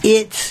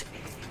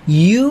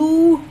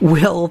 you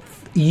will,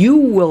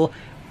 you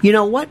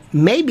know what?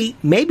 Maybe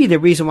the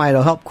reason why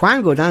it'll help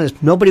crime go down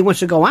is nobody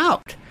wants to go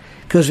out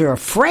because they're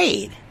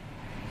afraid.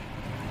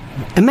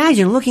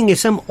 Imagine looking at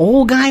some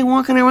old guy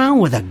walking around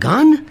with a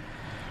gun.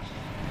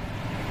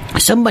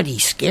 Somebody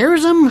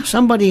scares him.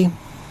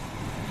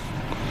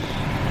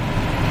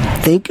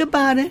 Think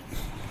about it.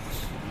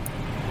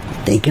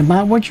 Think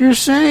about what you're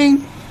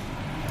saying.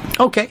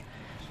 Okay.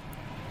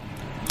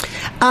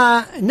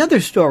 Another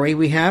story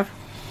we have.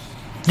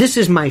 This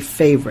is my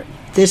favorite.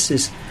 This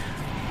is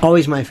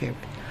always my favorite.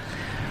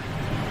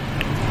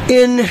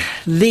 In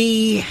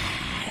the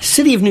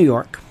city of New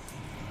York,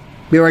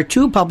 there are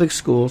two public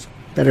schools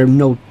that are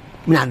not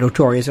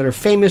notorious, that are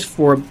famous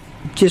for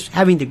just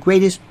having the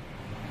greatest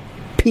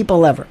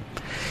people ever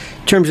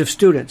in terms of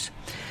students.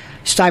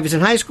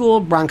 Stuyvesant High School,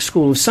 Bronx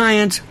School of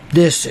Science.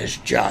 This is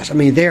just,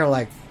 they're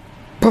like,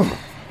 boom.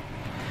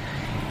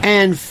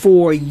 And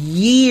for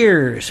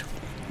years,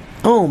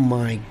 oh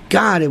my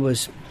God, it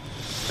was,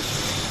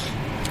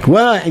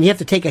 well, and you have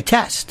to take a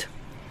test.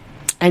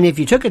 And if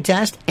you took a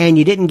test and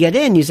you didn't get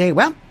in, you say,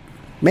 well,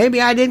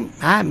 maybe I don't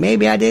have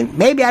my thing.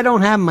 Maybe I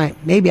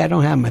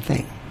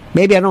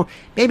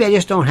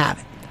just don't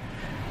have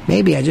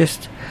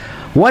it.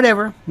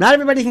 Whatever. Not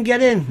everybody can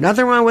get in.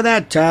 Nothing wrong with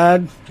that,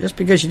 Todd. Just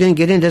because you didn't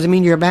get in doesn't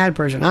mean you're a bad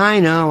person. I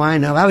know.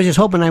 I was just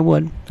hoping I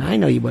would. I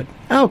know you would.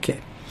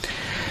 Okay.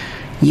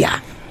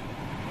 Yeah.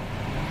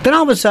 Then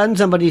all of a sudden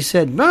somebody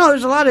said, no,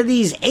 there's a lot of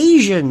these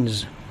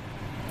Asians.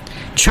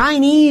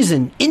 Chinese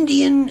and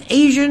Indian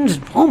Asians.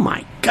 Oh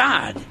my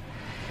God.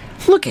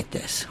 Look at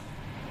this.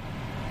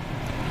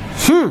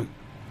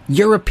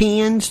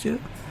 Europeans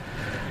too.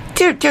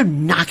 They're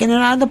knocking it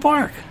out of the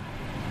park.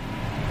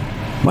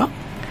 Well,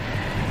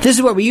 this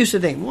is what we used to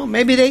think. Well,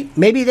 maybe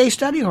they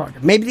study harder.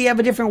 Maybe they have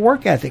a different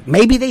work ethic.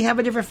 Maybe they have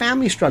a different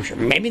family structure.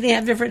 Maybe they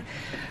have different.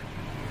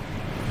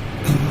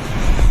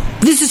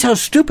 This is how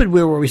stupid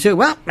we were. We said,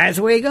 well, that's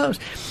the way it goes.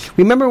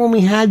 Remember when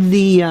we had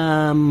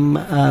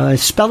the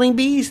spelling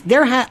bees?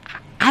 I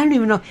don't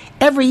even know.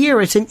 Every year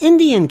it's an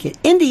Indian kid.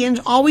 Indians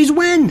always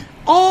win.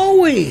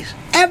 Always.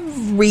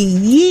 Every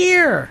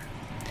year.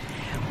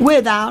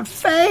 Without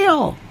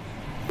fail.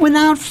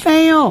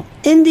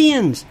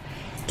 Indian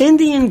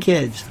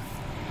kids.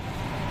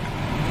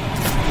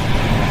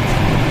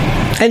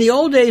 In the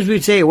old days,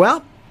 we'd say,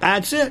 well,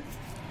 that's it.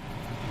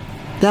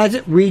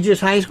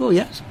 Regis High School,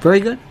 yes, very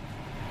good.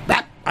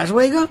 That's the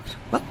way it goes.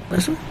 Well,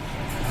 that's it.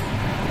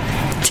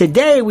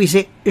 Today we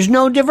say there's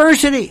no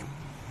diversity.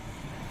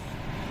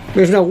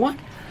 There's no what?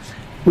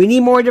 We need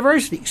more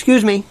diversity.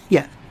 Excuse me.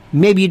 Yeah.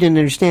 Maybe you didn't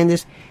understand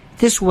this.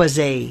 This was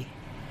a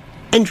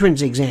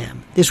entrance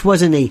exam. This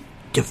wasn't a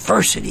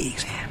diversity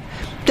exam.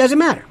 Doesn't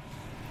matter.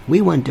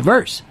 We want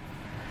diverse.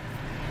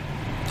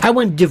 I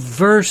want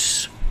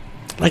diverse,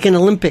 like in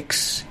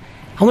Olympics.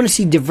 I want to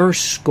see diverse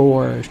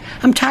scores.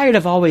 I'm tired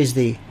of all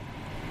these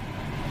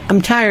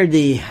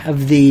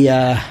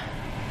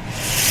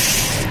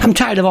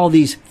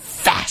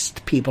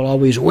fast people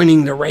always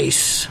winning the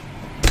race.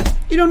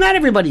 You know, not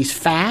everybody's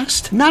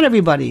fast. Not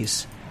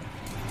everybody's.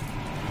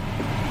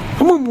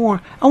 I want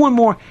more.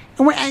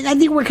 And I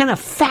think we're kind of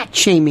fat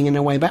shaming in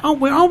a way, but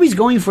we're always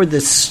going for the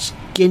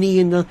skinny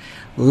and the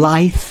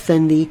lithe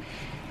and the,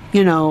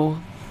 you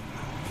know.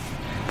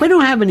 We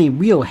don't have any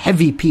real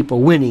heavy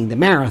people winning the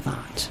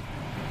marathons.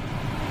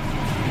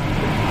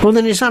 Well,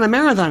 then it's not a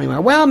marathon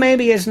anymore. Well,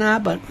 maybe it's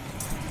not, but...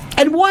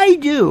 And why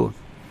do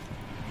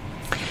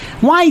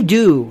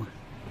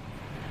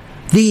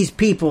these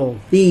people,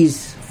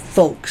 these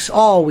folks,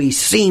 always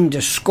seem to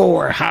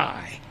score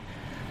high?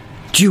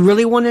 Do you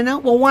really want to know?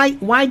 Well,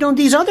 why don't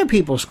these other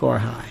people score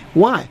high?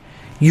 Why?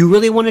 You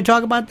really want to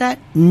talk about that?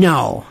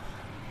 No.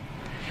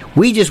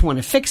 We just want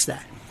to fix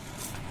that.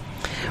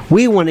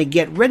 We want to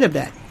get rid of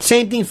that.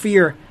 Same thing for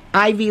your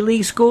Ivy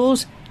League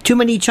schools. Too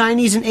many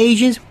Chinese and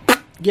Asians?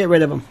 Get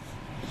rid of them.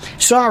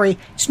 Sorry,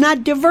 it's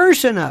not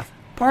diverse enough.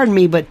 Pardon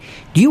me, but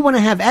do you want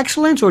to have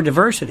excellence or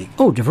diversity?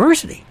 Oh,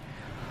 diversity.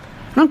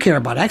 I don't care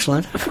about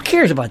excellence. Who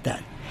cares about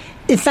that?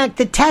 In fact,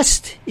 the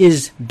test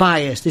is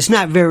biased. It's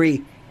not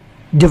very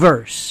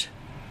diverse.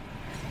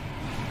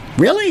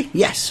 Really?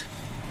 Yes.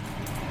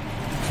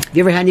 Have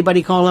you ever had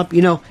anybody call up,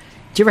 you know,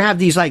 do you ever have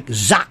these like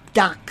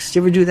ZocDocs? Do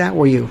you ever do that?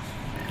 Do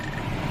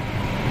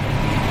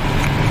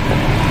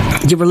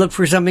you ever look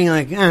for something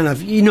like, I don't know,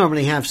 if you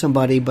normally have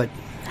somebody, but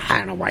I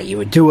don't know why you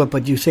would do it,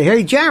 but you say,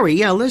 hey, Jerry,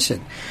 yeah,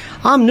 listen,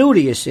 I'm new to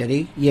your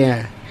city,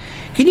 yeah.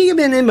 Can you give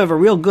me the name of a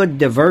real good,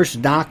 diverse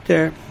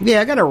doctor? Yeah,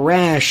 I got a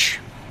rash.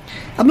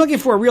 I'm looking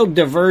for a real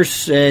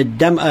diverse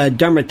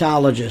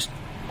dermatologist.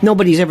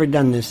 Nobody's ever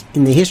done this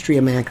in the history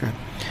of mankind.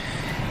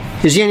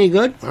 Is he any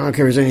good? I don't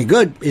care if he's any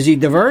good. Is he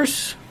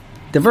diverse?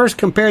 Diverse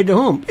compared to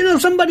whom? You know,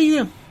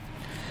 somebody,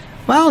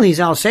 well, he's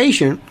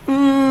Alsatian.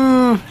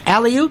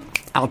 Aleut?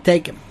 I'll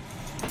take him.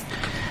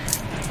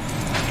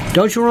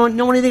 Don't you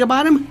know anything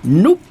about him?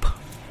 Nope.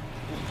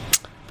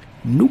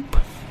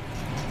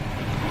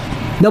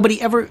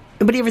 Nobody ever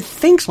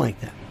thinks like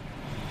that.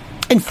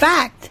 In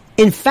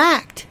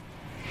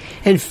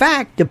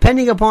fact,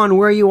 depending upon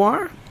where you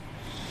are,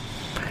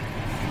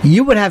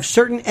 you would have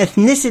certain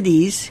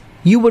ethnicities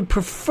you would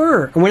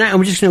prefer. And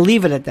I'm just going to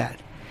leave it at that.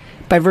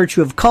 By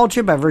virtue of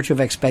culture, by virtue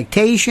of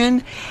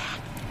expectation.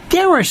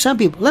 There are some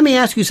people. Let me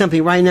ask you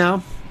something right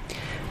now.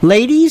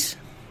 Ladies,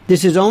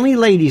 this is only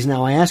ladies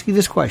now. I ask you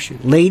this question.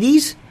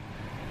 Ladies,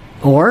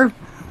 or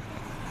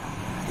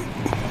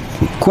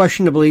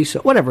questionably, so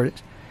whatever it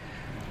is.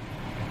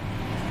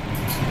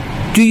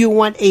 Do you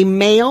want a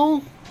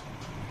male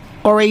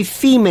or a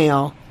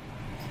female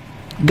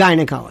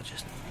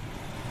gynecologist?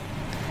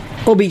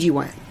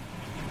 OBGYN.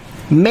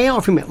 Male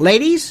or female?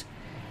 Ladies,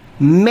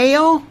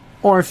 male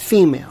or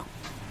female?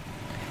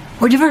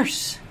 Or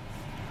diverse?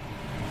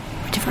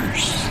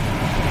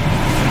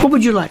 What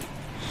would you like?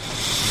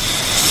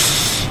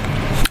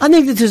 I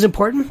think this is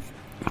important.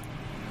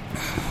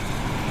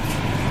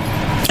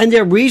 And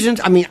there are reasons.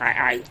 I mean,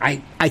 I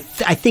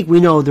think we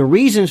know the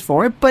reasons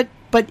for it, but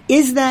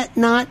is that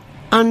not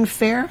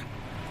unfair?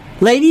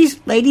 Ladies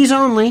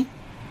only,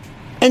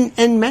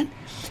 and men.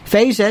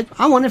 Faye said,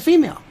 I want a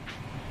female.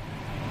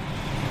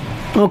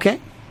 Okay.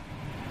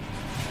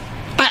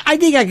 I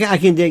think I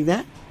can dig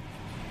that.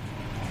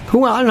 I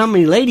don't know how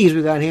many ladies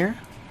we got here.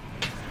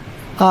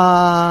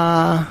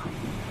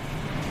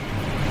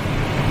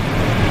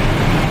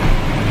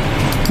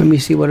 Let me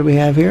see, what do we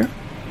have here?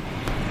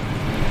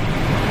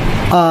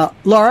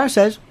 Laura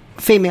says,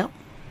 female.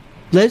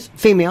 Liz,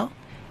 female.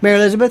 Mary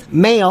Elizabeth,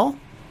 male.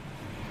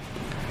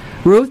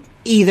 Ruth,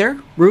 either.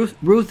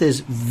 Ruth is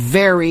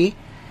very,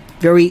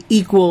 very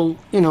equal,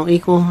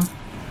 equal.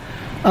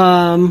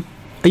 Are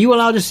you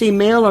allowed to say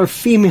male or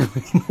female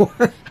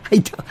anymore?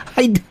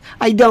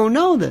 I don't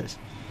know this.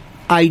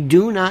 I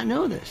do not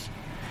know this.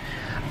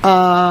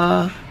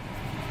 I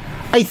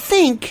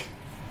think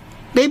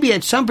maybe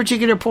at some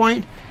particular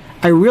point,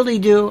 I really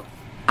do.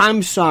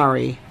 I'm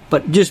sorry,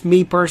 but just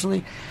me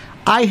personally,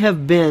 I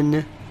have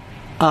been.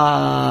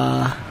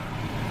 I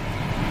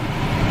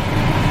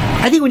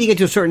think when you get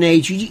to a certain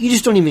age, you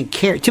just don't even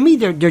care. To me,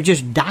 they're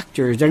just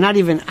doctors. They're not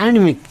even. I don't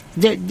even.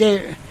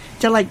 They're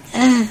like.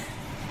 And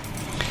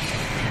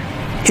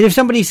if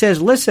somebody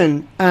says,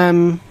 "Listen,"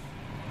 men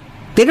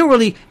don't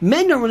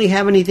really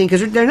have anything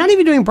because they're not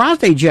even doing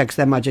prostate checks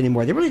that much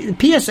anymore. They really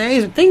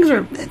PSAs.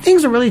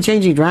 Things are really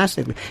changing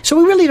drastically. So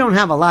we really don't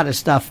have a lot of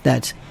stuff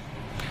that's,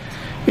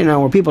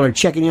 where people are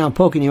checking you out,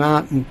 poking you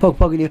out, and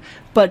poking you.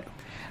 But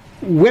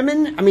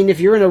women, I mean, if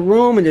you're in a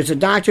room and there's a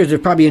doctor,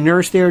 there's probably a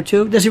nurse there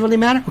too. Does it really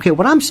matter? Okay,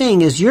 what I'm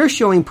saying is you're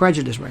showing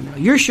prejudice right now.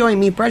 You're showing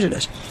me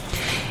prejudice.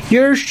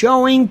 You're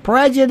showing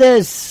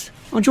prejudice.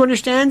 Don't you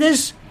understand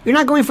this? You're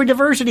not going for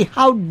diversity.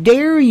 How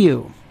dare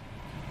you?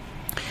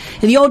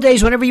 In the old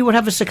days, whenever you would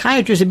have a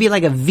psychiatrist, it'd be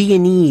like a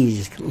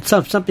Viennese,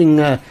 something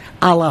a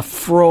la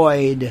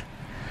Freud.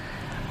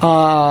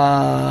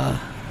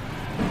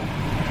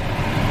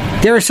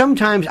 There are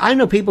sometimes, I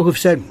know people who've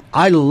said,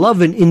 I love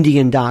an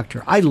Indian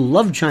doctor. I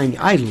love Chinese.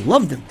 I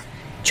love them.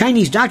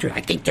 Chinese doctors, I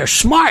think they're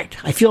smart.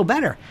 I feel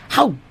better.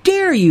 How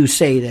dare you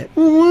say that?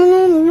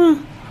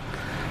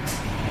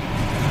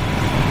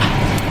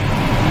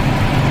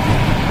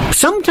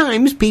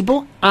 Sometimes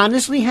people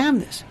honestly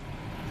have this.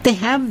 They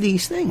have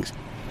these things.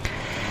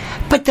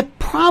 But the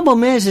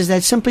problem is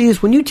that simply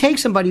is when you take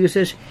somebody who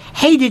says,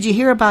 hey, did you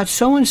hear about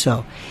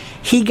so-and-so?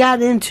 He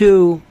got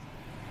into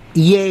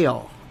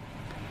Yale.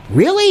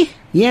 Really?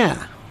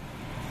 Yeah.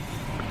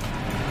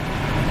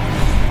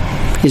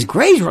 His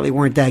grades really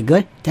weren't that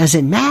good.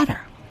 Doesn't matter.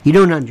 You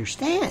don't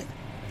understand.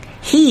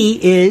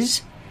 He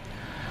is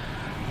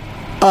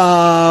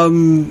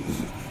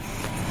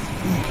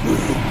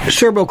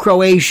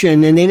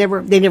Serbo-Croatian, and they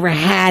never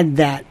had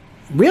that.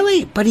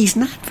 Really? But he's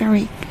not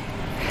very.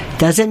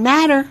 Doesn't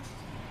matter.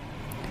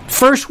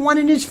 First one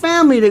in his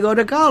family to go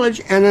to college,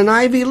 and an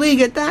Ivy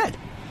League at that.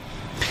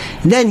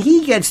 And then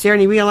he gets there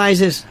and he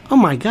realizes, oh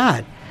my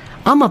God,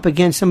 I'm up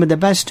against some of the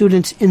best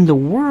students in the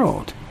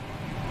world.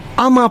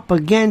 I'm up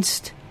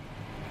against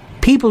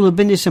people who've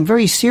been to some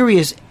very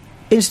serious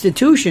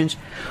institutions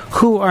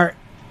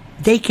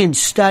they can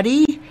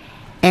study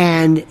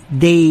and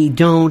they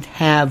don't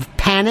have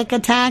panic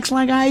attacks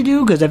like I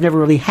do because I've never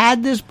really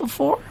had this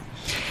before.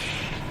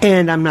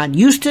 And I'm not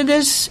used to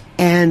this,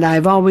 and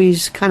I've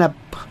always kind of...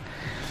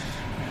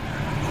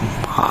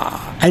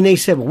 And they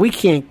said, well, we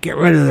can't get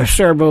rid of the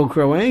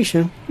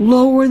Serbo-Croatian.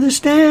 Lower the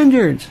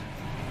standards.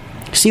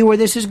 See where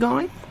this is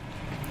going?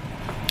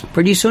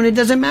 Pretty soon it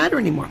doesn't matter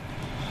anymore.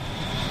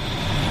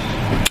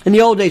 In the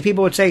old days,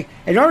 people would say,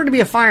 in order to be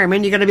a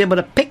fireman, you've got to be able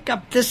to pick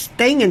up this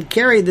thing and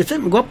carry this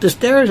thing and go up the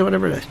stairs or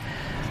whatever it is.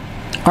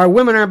 Our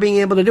women aren't being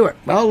able to do it.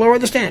 Well, lower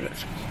the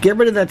standards. Get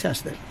rid of that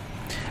test thing.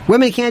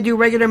 Women can't do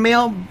regular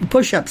male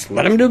push-ups.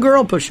 Let them do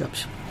girl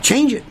push-ups.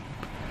 Change it.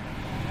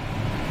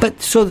 But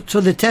so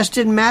the test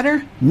didn't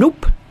matter?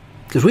 Nope.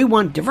 Because we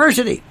want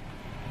diversity.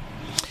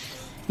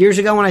 Years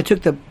ago when I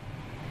took the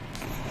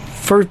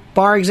first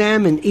bar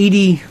exam in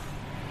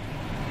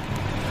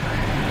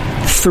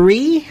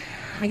 83,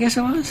 I guess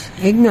it was.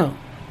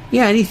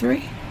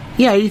 83.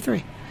 Yeah,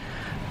 83.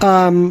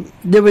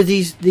 There was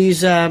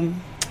a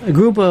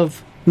group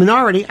of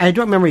minority, I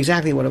don't remember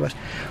exactly what it was,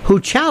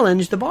 who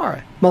challenged the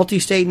bar,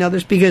 multi-state and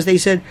others, because they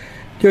said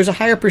there's a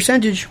higher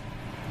percentage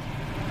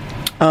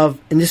of,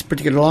 in this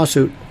particular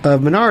lawsuit,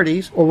 of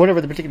minorities, or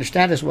whatever the particular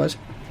status was,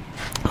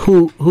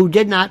 who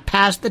did not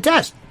pass the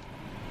test.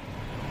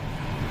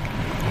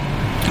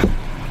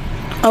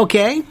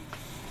 Okay.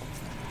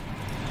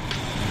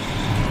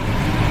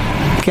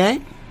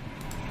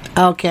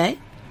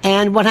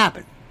 And what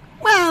happened?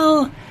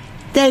 Well,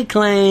 they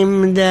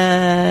claimed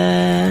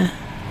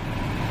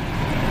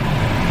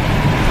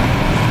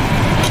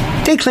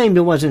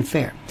it wasn't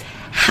fair.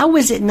 How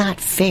is it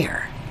not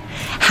fair?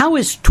 How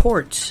is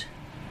torts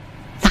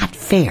not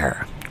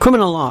fair?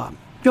 Criminal law,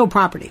 real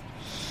property,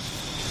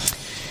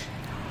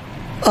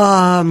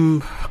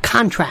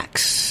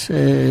 contracts,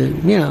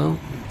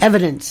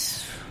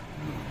 evidence.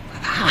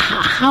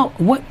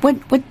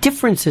 What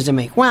difference does it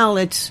make? Well,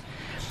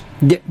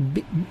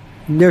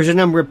 there's a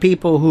number of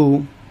people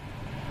who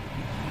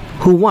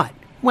what?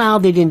 Well,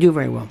 they didn't do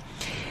very well.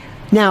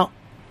 Now,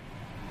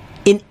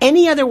 in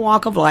any other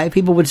walk of life,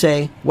 people would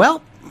say,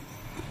 well,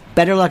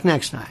 better luck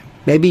next time.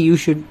 Maybe we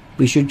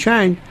should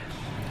try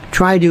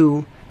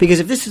to, because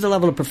if this is the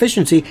level of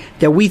proficiency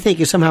that we think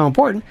is somehow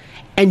important,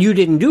 and you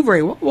didn't do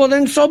very well, well,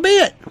 then so be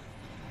it.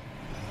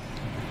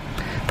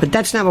 But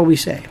that's not what we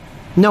say.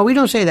 No, we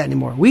don't say that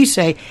anymore. We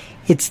say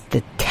it's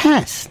the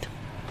test.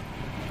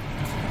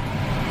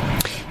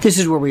 This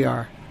is where we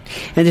are.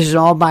 And this is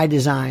all by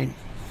design.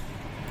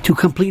 To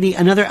completely,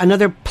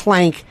 another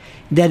plank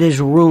that is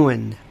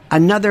ruined.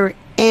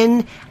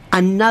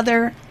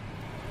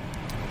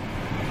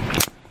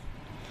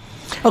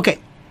 Okay,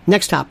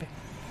 next topic.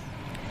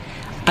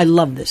 I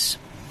love this.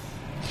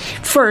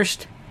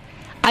 First,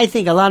 I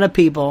think a lot of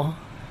people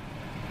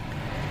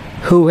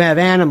who have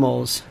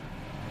animals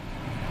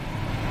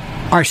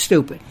are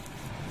stupid.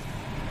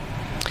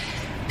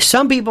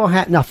 Some people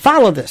have... Now,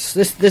 follow this.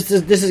 This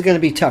is going to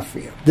be tough for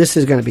you. This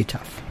is going to be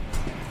tough.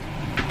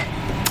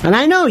 And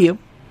I know you.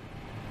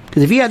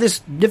 Because if you have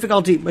this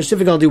much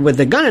difficulty with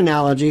the gun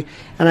analogy,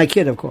 and I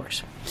kid, of course.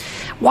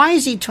 Why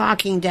is he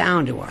talking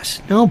down to us?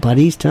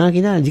 Nobody's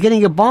talking down. He's getting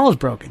your balls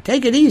broken.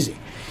 Take it easy.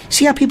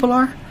 See how people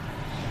are?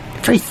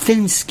 Very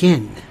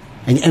thin-skinned.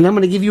 And I'm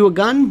going to give you a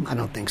gun? I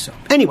don't think so.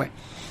 Anyway.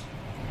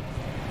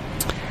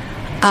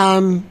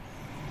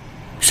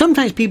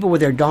 Sometimes people with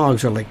their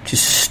dogs are like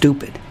just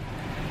stupid.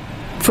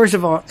 First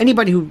of all,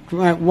 anybody who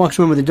walks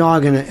around with a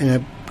dog in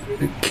a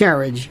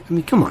carriage. I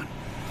mean, come on,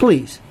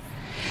 please.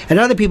 And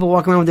other people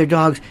walk around with their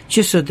dogs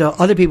just so the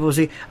other people will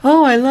say,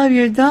 "Oh, I love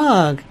your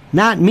dog."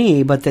 Not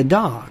me, but the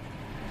dog.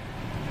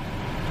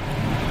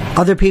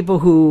 Other people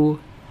who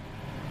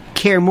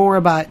care more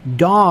about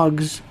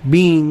dogs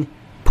being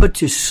put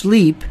to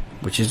sleep,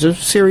 which is a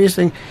serious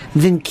thing,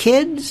 than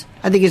kids,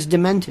 I think it's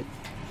demented.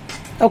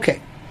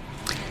 Okay.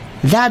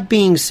 That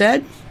being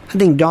said, I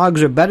think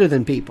dogs are better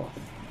than people.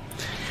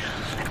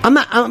 I'm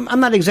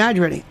not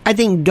exaggerating. I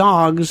think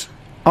dogs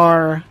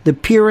are the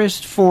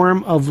purest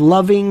form of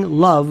loving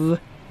love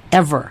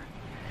ever.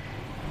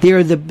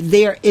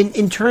 They are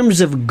in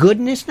terms of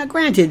goodness. Now,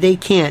 granted, they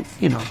can't,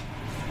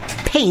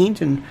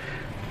 paint and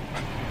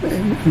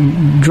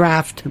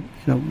draft,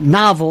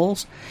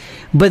 novels,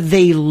 but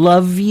they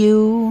love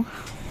you.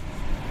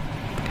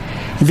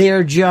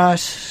 They're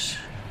just,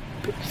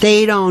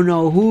 they don't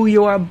know who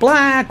you are,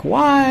 black,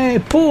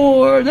 white,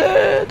 poor.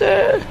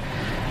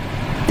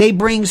 They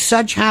bring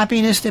such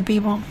happiness to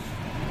people.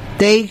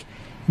 They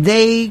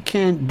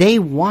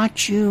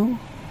watch you.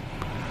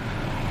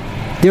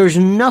 There is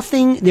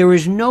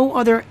no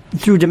other,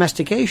 through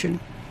domestication.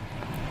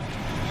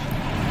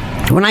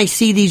 When I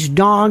see these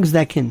dogs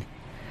that can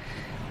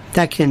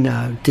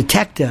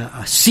detect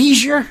a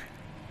seizure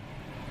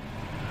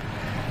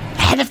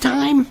ahead of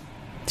time,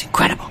 it's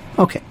incredible.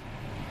 Okay.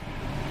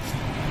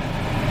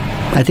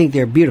 I think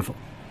they're beautiful.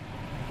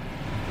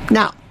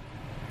 Now,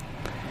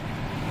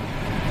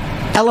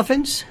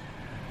 elephants,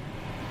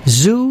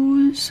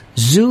 zoos,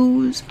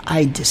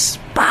 I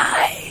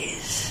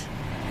despise.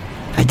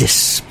 I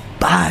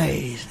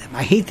despise them.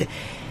 I hate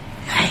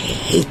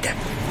them.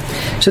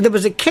 So there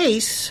was a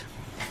case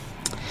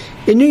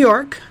in New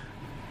York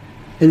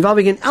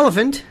involving an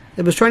elephant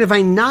that was trying to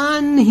find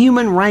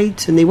non-human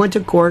rights, and they went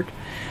to court,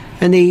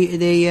 and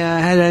they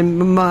had a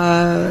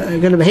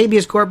kind of a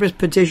habeas corpus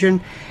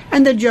petition,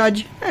 and the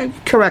judge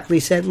correctly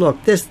said,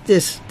 "Look, this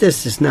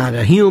is not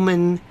a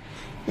human,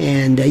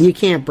 and you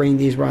can't bring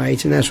these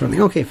rights," and that sort of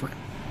thing. Okay, fine.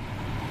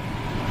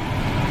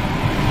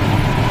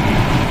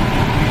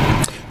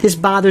 This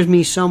bothers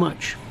me so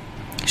much.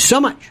 So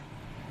much.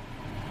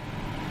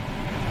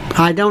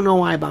 I don't know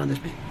why it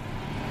bothers me.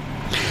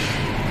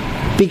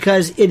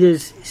 Because it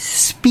is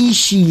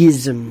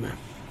speciesism.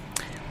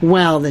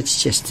 Well,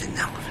 that's just an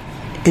elephant.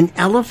 An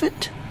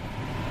elephant?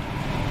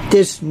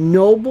 This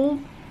noble,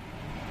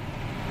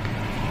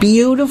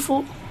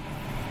 beautiful,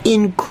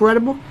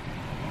 incredible,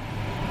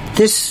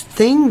 this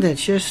thing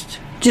that's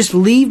just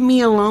leave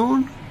me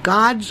alone.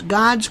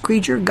 God's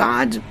creature,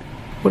 God's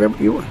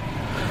whatever you want.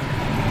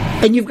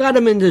 And you've got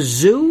him in the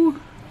zoo?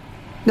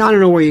 Now, I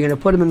don't know where you're going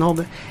to put him in the whole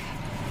thing.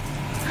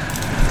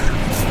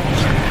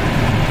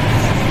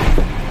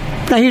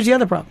 Now, here's the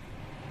other problem.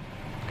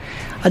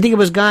 I think it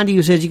was Gandhi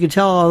who says you could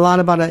tell a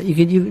lot about you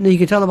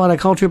could tell about a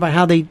culture by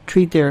how they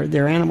treat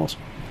their animals.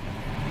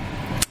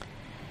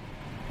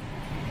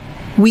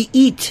 We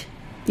eat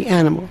the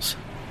animals.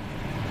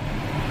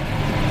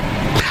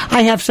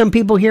 I have some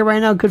people here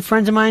right now, good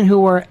friends of mine,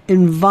 who are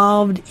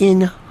involved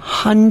in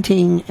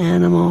hunting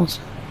animals,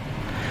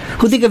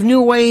 who think of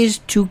new ways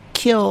to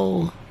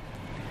kill,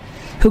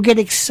 who get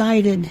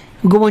excited,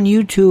 who go on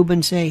YouTube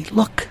and say,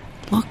 look.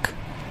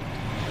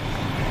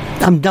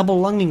 I'm double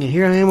lunging it.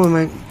 Here I am with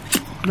my,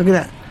 look at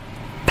that.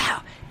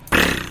 Pow.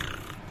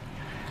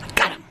 I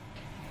got him.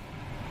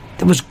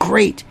 That was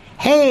great.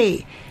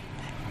 Hey,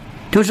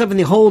 doing something,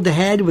 they hold the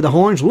head with the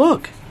horns.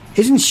 Look,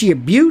 isn't she a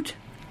beaut?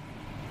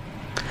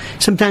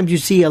 Sometimes you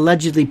see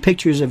allegedly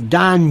pictures of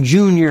Don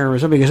Jr. or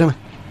something.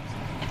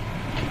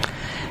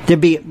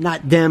 There'd be,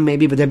 not them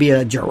maybe, but there'd be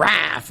a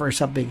giraffe or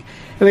something.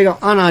 And we go,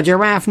 oh no,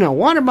 giraffe, no.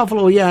 Water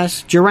buffalo,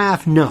 yes.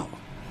 Giraffe, no.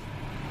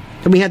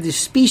 And we have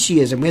this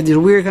speciesism. We have this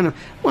weird kind of,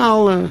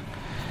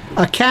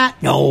 a cat?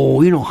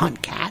 No, you don't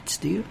hunt cats,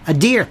 do you? A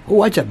deer?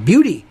 Oh, that's a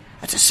beauty.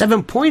 That's a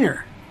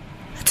 7-pointer.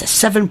 That's a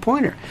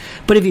 7-pointer.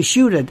 But if you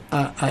shoot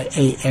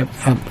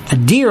a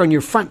deer on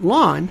your front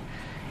lawn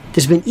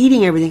that's been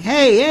eating everything,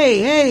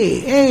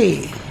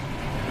 hey.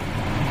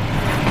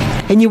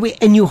 And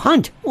you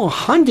hunt. Well,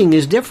 hunting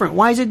is different.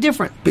 Why is it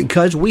different?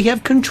 Because we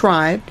have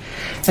contrived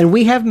and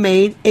we have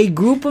made a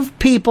group of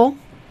people.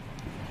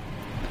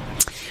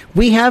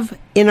 We have,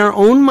 in our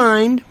own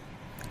mind,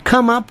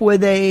 come up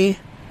with a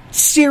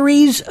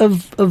series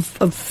of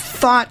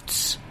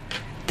thoughts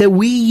that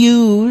we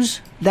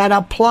use that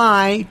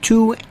apply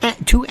to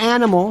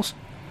animals.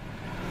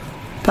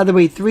 By the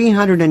way,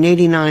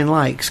 389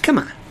 likes. Come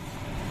on.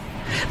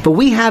 But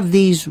we have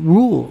these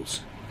rules.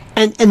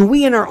 And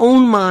we, in our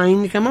own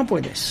mind, come up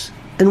with this.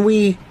 And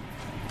it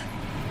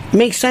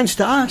makes sense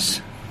to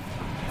us.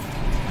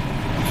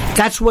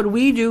 That's what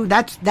we do.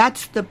 That's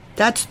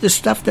the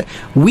stuff that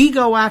we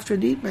go after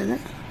deep.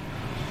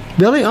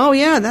 Billy, oh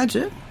yeah, that's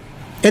it.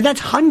 And that's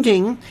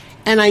hunting,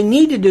 and I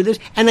need to do this,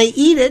 and I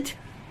eat it.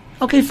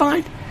 Okay,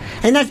 fine.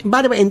 And that's,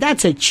 by the way, and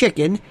that's a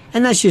chicken,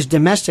 and that's just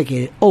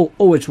domesticated.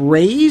 Oh, it's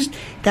raised?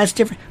 That's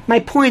different. My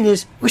point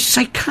is, we're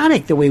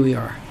psychotic the way we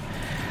are.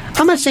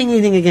 I'm not saying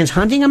anything against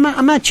hunting.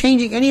 I'm not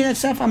changing any of that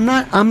stuff. I'm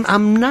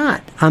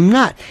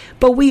not.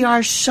 But we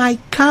are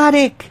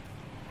psychotic.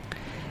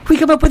 We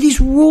come up with these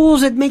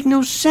rules that make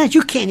no sense.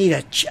 You can't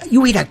eat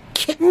you eat a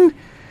kitten?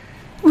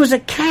 It was a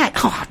cat.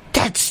 Oh,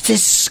 that's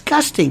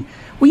disgusting.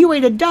 Well, you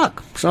ate a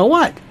duck. So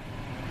what?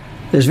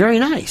 It was very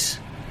nice.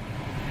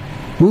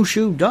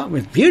 Mushu duck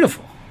was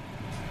beautiful.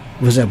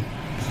 It was what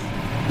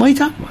are you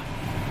talking about?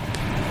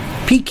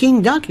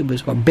 Peking duck, it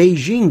was, or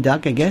Beijing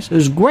duck, I guess. It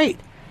was great.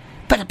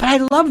 But I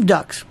love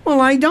ducks. Well,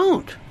 I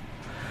don't.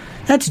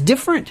 That's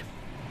different.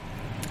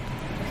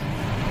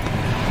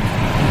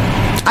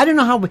 I don't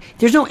know how...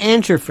 There's no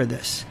answer for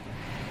this.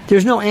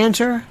 There's no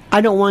answer.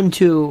 I don't want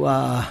to...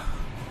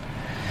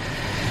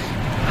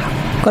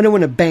 I don't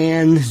want to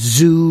ban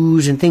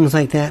zoos and things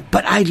like that.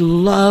 But I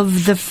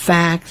love the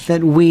fact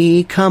that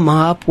we come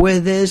up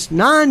with this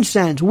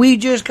nonsense. We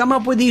just come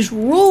up with these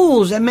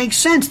rules that make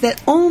sense,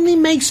 that only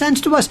make sense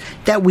to us,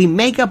 that we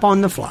make up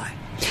on the fly,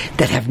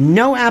 that have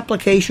no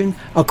application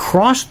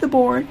across the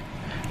board.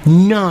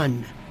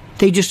 None.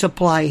 They just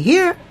apply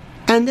here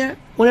and there,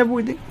 whatever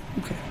we do.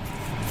 Okay.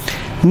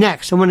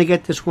 Next, I want to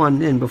get this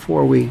one in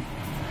before we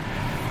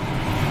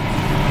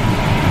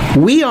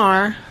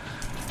are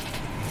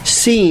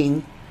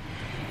seeing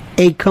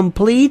a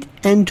complete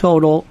and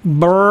total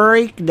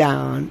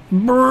breakdown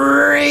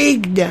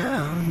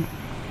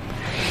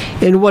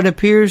in what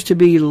appears to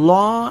be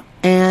law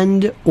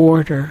and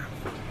order.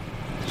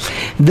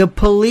 The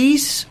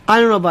police, I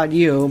don't know about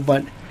you,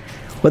 but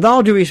with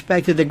all due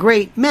respect to the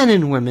great men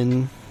and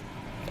women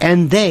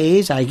and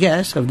theys, I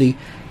guess, of the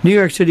New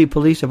York City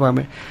Police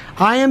Department,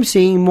 I am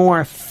seeing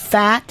more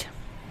fat,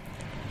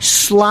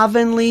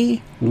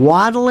 slovenly,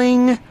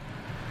 waddling,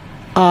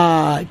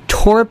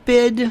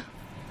 torpid,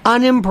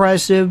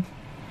 unimpressive,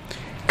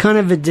 kind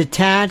of a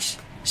detached,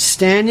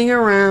 standing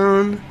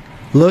around,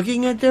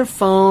 looking at their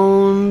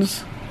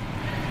phones,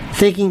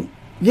 thinking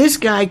this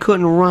guy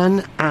couldn't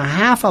run a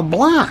half a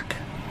block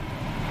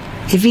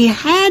if he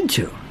had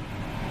to.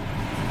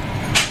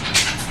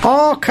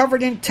 All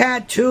covered in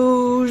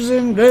tattoos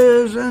and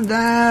this and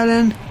that,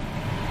 and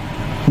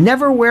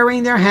never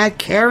wearing their hat,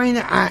 carrying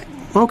their...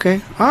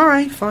 Okay, all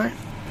right, fine.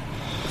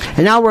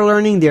 And now we're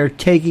learning they're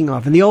taking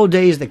off. In the old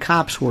days, the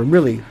cops were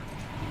really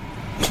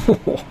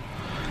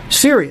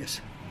serious.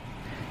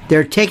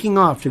 They're taking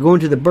off. They're going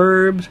to the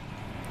burbs,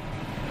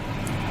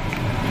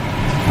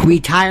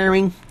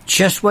 retiring,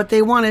 just what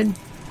they wanted.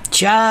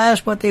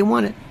 Just what they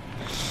wanted.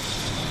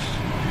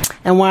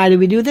 And why do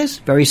we do this?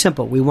 Very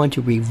simple. We want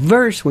to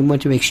reverse, we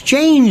want to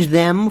exchange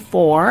them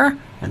for,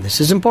 and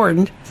this is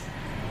important,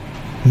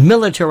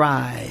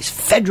 militarized,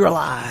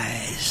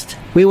 federalized.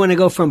 We want to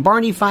go from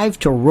Barney Fife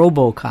to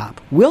RoboCop.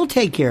 We'll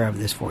take care of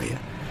this for you.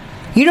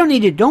 You don't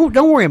need to, don't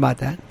worry about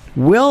that.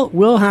 We're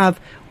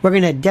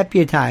going to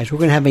deputize. We're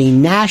going to have a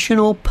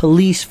national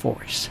police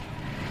force.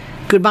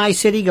 Goodbye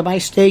city, goodbye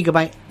state,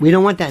 goodbye. We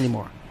don't want that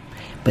anymore.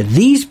 But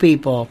these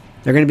people,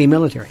 they're going to be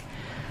military.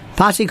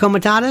 Posse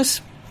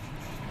Comitatus,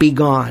 be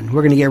gone.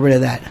 We're going to get rid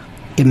of that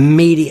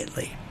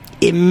immediately.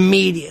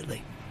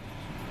 Immediately.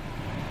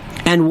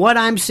 And what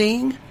I'm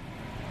seeing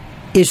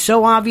is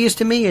so obvious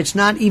to me, it's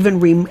not even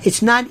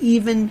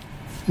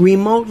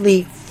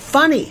remotely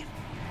funny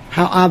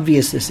how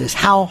obvious this is,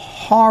 how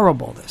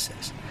horrible this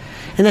is.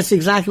 And that's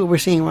exactly what we're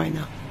seeing right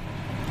now.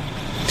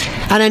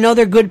 And I know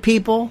they're good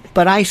people,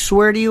 but I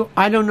swear to you,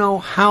 I don't know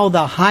how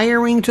the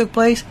hiring took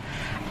place.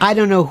 I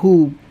don't know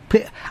who.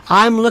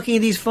 I'm looking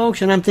at these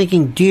folks and I'm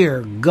thinking,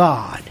 dear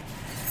God,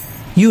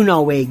 you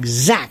know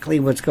exactly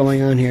what's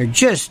going on here.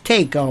 Just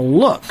take a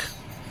look.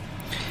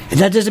 And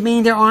that doesn't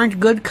mean there aren't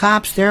good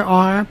cops. There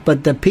are.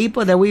 But the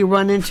people that we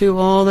run into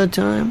all the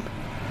time.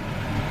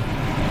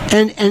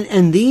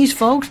 And these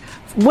folks,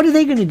 what are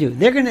they going to do?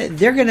 They're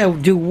going to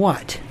do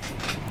what?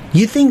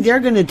 You think they're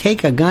going to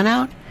take a gun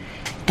out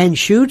and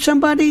shoot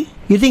somebody?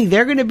 You think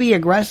they're going to be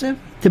aggressive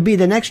to be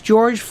the next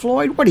George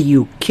Floyd? What, are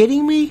you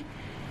kidding me?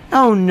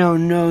 Oh, no.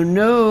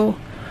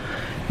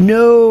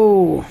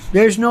 No.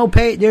 There's no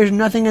pay. There's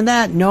nothing in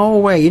that. No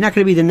way. You're not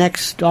going to be the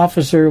next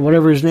officer,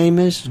 whatever his name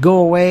is. Go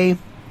away.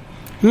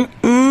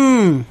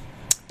 Not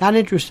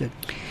interested.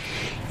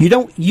 We're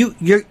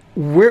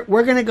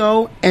going to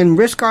go and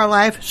risk our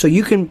life so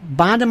you can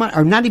bond him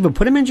or not even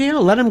put him in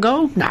jail, let him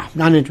go? No,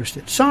 not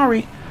interested.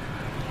 Sorry.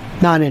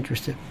 Not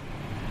interested.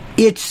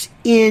 It's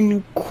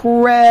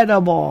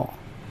incredible.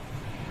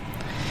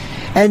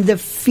 And the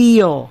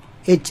feel,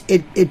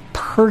 it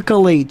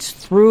percolates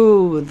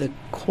through the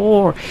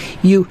core.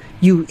 You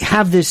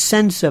have this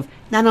sense of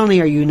not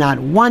only are you not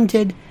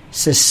wanted,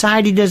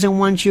 society doesn't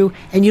want you,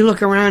 and you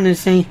look around and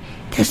say, it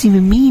doesn't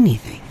even mean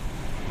anything.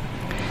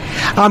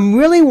 I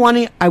really want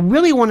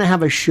to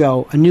have a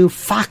show, a new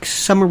Fox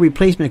summer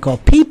replacement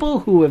called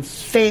People Who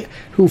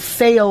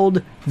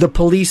Failed the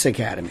Police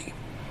Academy.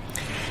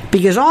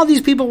 Because all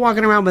these people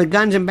walking around with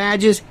guns and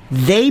badges,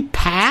 they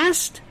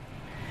passed?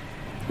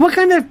 What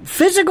kind of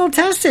physical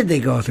test did they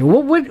go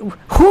through?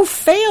 Who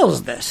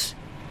fails this?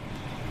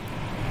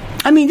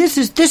 I mean, this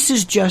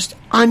is just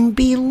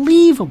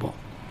unbelievable.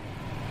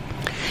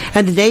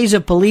 And the days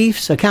of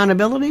police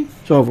accountability,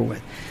 it's over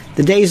with.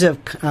 The days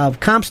of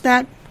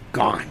CompStat,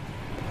 gone.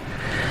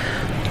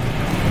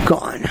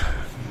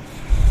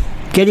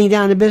 getting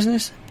down to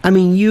business. I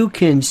mean, you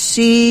can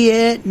see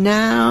it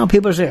now.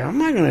 People say, I'm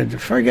not going to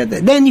forget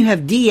that. Then you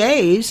have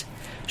DAs,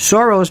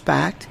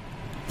 Soros-backed.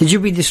 Did you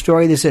read the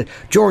story that said,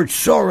 George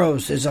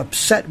Soros is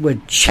upset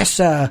with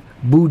Chesa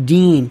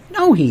Boudin?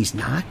 No, he's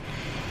not.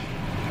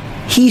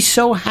 He's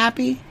so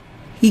happy,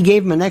 he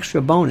gave him an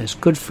extra bonus.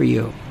 Good for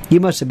you.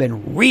 You must have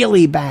been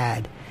really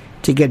bad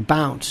to get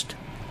bounced.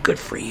 Good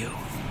for you.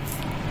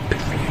 Good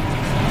for you.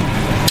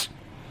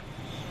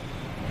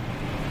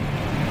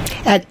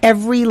 At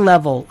every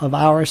level of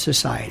our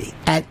society,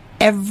 at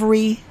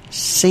every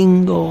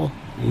single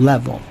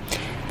level,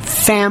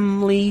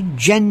 family,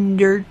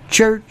 gender,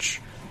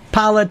 church,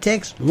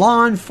 politics,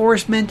 law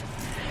enforcement,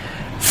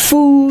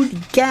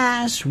 food,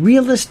 gas,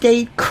 real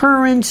estate,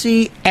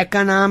 currency,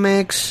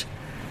 economics,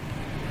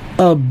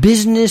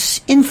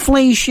 business,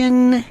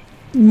 inflation,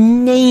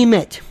 name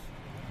it.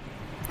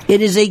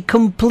 It is a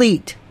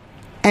complete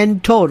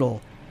and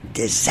total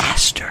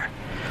disaster.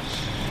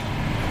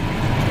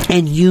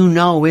 And you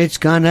know it's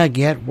gonna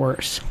get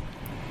worse.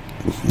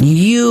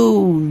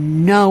 You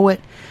know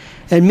it.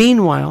 And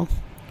meanwhile,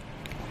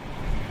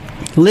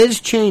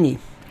 Liz Cheney,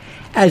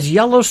 as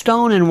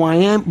Yellowstone and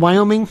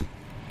Wyoming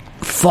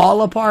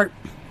fall apart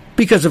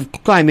because of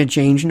climate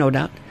change, no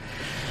doubt,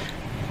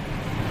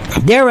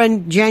 they're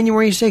on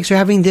January 6th. They're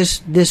having this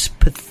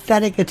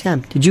pathetic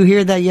attempt. Did you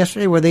hear that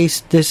yesterday? Where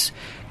this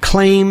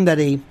claim that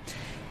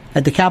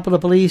at the Capitol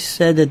Police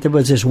said that there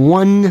was this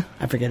one,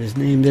 I forget his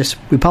name, this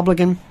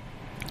Republican.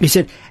 He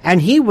said,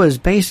 and he was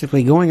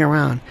basically going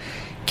around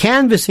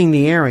canvassing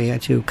the area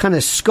to kind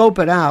of scope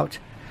it out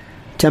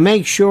to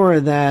make sure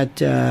that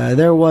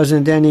there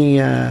wasn't any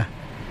that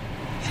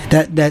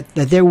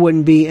there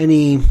wouldn't be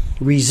any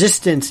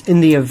resistance in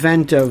the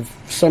event of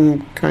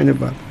some kind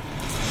of a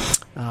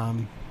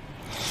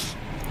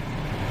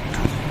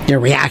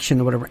reaction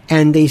or whatever.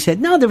 And they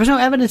said, no, there was no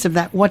evidence of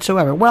that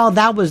whatsoever. Well,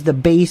 that was the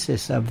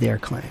basis of their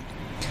claim.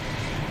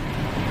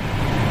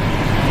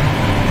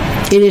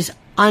 It is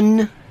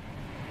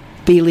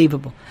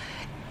unbelievable.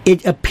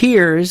 It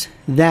appears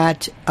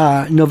that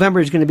November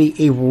is going to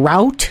be a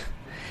rout,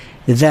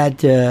 that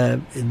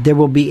there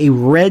will be a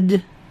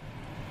red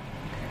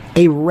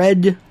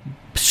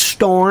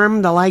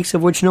storm, the likes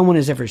of which no one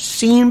has ever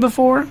seen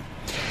before.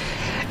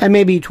 And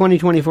maybe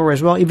 2024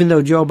 as well, even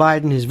though Joe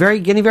Biden is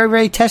getting very,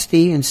 very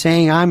testy and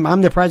saying,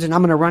 I'm the president,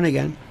 I'm going to run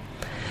again.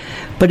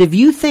 But if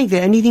you think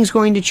that anything's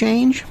going to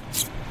change,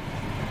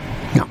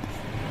 no.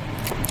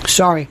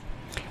 Sorry.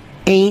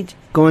 Ain't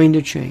going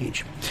to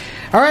change.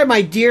 All right,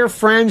 my dear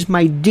friends,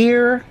 my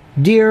dear,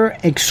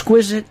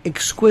 exquisite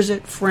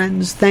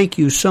friends, thank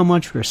you so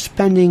much for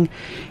spending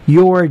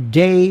your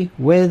day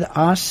with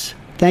us.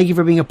 Thank you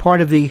for being a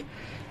part of the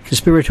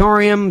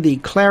Conspiratorium, the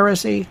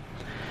Clerisy.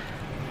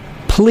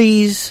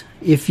 Please,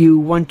 if you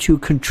want to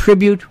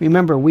contribute,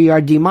 remember, we are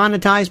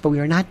demonetized, but we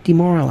are not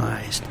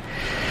demoralized.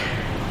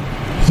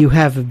 You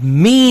have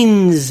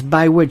means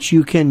by which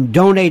you can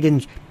donate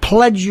and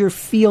pledge your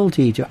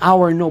fealty to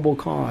our noble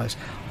cause.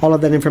 All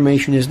of that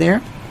information is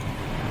there.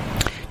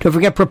 Don't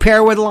forget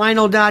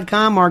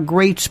preparewithlionel.com, our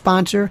great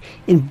sponsor,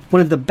 and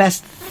one of the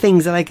best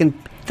things that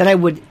I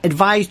would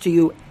advise to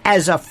you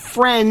as a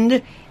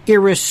friend,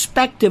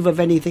 irrespective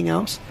of anything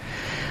else.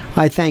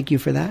 I thank you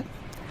for that.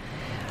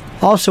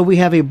 Also, we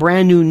have a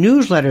brand new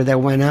newsletter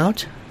that went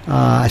out.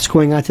 It's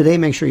going out today.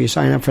 Make sure you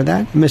sign up for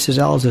that. Mrs.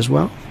 L's as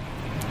well.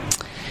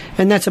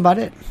 And that's about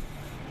it.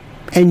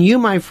 And you,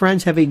 my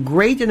friends, have a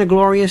great and a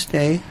glorious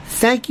day.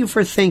 Thank you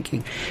for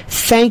thinking.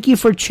 Thank you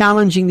for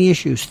challenging the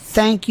issues.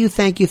 Thank you.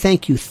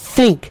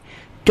 Think.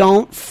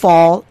 Don't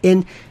fall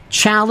in.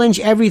 Challenge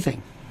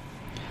everything.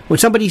 When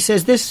somebody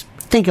says this,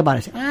 think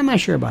about it. I'm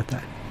not sure about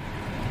that.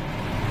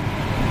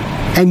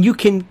 And you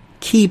can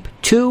keep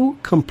two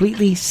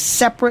completely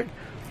separate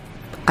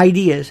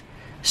ideas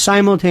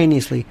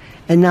simultaneously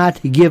and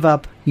not give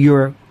up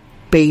your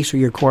base or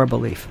your core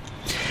belief.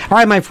 All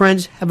right, my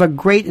friends, have a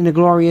great and a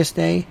glorious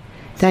day.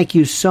 Thank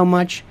you so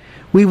much.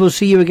 We will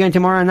see you again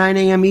tomorrow at 9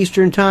 a.m.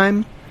 Eastern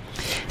Time.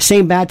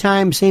 Same bat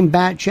time, same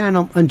bat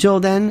channel. Until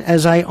then,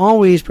 as I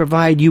always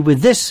provide you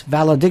with this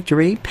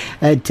valedictory,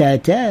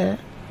 ta-ta.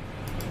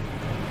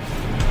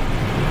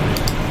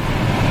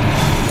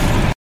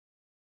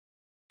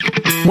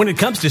 When it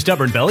comes to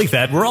stubborn belly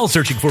fat, we're all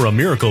searching for a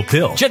miracle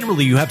pill.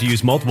 Generally, you have to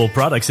use multiple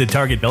products that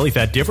target belly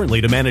fat differently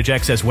to manage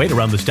excess weight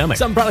around the stomach.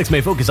 Some products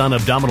may focus on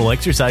abdominal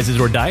exercises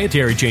or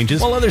dietary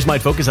changes, while others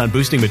might focus on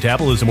boosting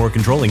metabolism or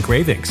controlling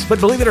cravings. But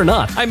believe it or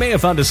not, I may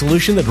have found a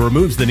solution that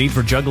removes the need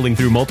for juggling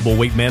through multiple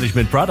weight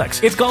management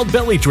products. It's called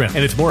Belly Trim,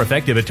 and it's more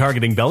effective at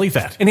targeting belly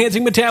fat,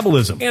 enhancing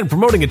metabolism, and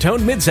promoting a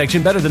toned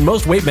midsection better than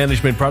most weight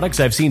management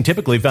products I've seen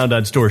typically found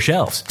on store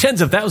shelves.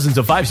 Tens of thousands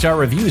of 5-star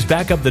reviews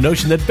back up the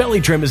notion that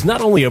Belly Trim is not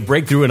only a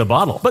breakthrough breakthrough in a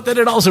bottle, but that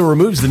it also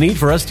removes the need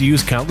for us to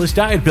use countless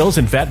diet pills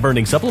and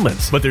fat-burning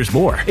supplements. But there's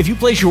more. If you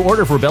place your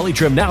order for Belly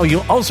Trim now,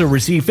 you'll also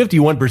receive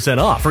 51%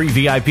 off, free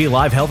VIP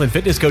live health and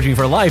fitness coaching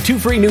for life, 2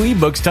 free new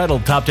ebooks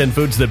titled Top 10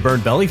 Foods That Burn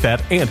Belly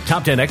Fat and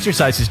Top 10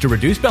 Exercises to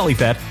Reduce Belly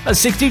Fat, a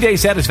 60-day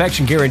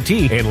satisfaction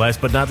guarantee, and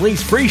last but not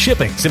least, free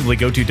shipping. Simply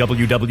go to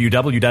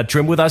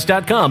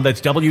www.trimwithus.com.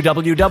 That's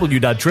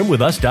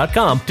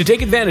www.trimwithus.com to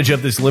take advantage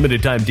of this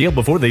limited time deal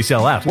before they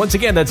sell out. Once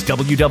again, that's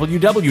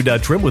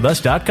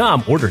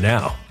www.trimwithus.com. Order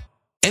now.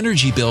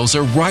 Energy bills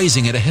are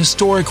rising at a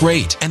historic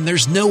rate, and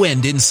there's no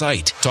end in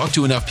sight. Talk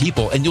to enough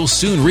people, and you'll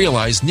soon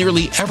realize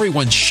nearly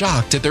everyone's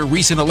shocked at their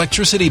recent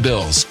electricity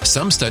bills.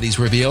 Some studies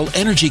reveal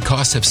energy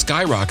costs have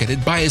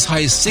skyrocketed by as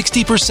high as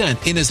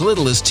 60% in as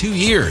little as 2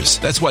 years.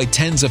 That's why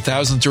tens of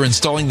thousands are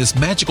installing this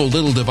magical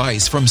little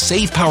device from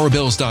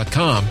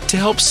SavePowerBills.com to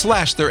help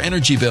slash their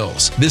energy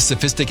bills. This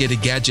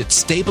sophisticated gadget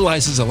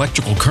stabilizes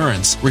electrical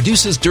currents,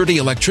 reduces dirty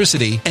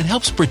electricity, and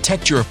helps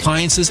protect your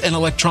appliances and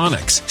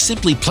electronics.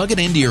 Simply plug it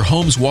into your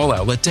home's wall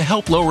outlet to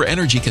help lower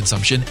energy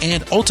consumption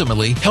and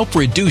ultimately help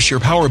reduce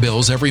your power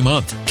bills every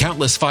month.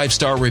 Countless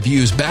 5-star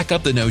reviews back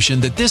up the notion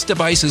that this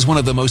device is one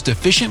of the most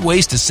efficient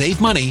ways to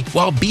save money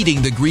while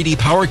beating the greedy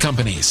power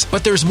companies.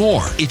 But there's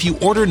more. If you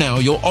order now,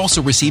 you'll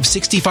also receive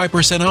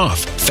 65% off,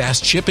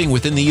 fast shipping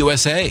within the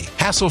USA,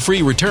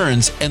 hassle-free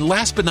returns, and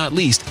last but not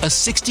least, a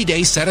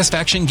 60-day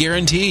satisfaction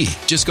guarantee.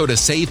 Just go to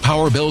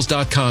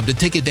SavePowerBills.com to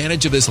take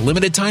advantage of this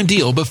limited time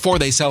deal before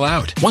they sell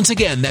out. Once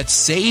again,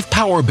 that's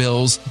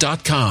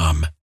SavePowerBills.com.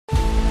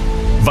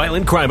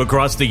 Violent crime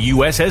across the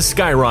U.S. has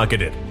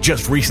skyrocketed.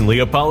 Just recently,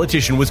 a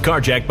politician was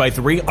carjacked by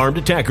 3 armed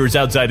attackers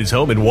outside his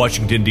home in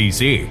Washington,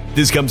 D.C.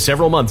 This comes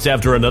several months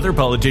after another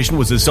politician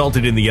was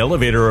assaulted in the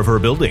elevator of her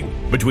building.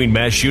 Between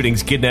mass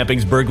shootings,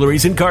 kidnappings,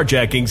 burglaries, and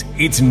carjackings,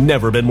 it's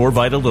never been more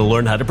vital to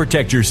learn how to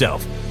protect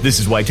yourself. This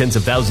is why tens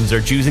of thousands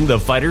are choosing the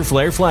Fighter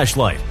Flare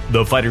flashlight.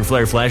 The Fighter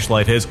Flare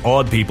flashlight has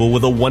awed people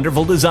with a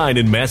wonderful design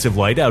and massive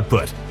light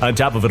output. On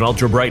top of an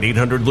ultra-bright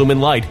 800-lumen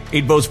light,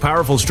 it boasts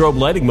powerful strobe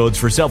lighting modes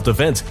for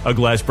self-defense, a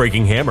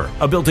glass-breaking hammer,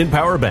 a built-in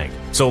power bank,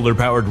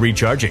 solar-powered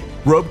recharging,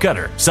 rope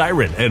cutter,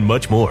 siren, and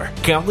much more.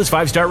 Countless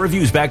 5-star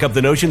reviews back up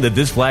the notion that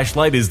this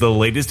flashlight is the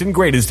latest and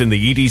greatest in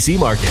the EDC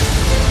market.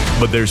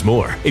 But there's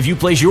more. If you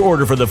place your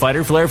order for the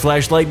Fighter Flare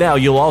flashlight now,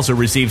 you'll also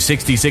receive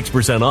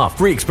 66% off,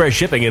 free express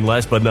shipping, and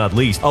last but not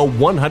least, a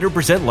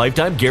 100%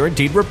 lifetime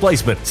guaranteed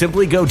replacement.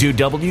 Simply go to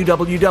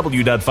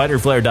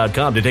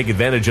www.fighterflare.com to take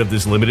advantage of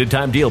this limited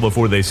time deal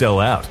before they sell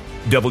out.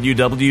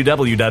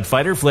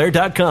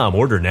 www.fighterflare.com.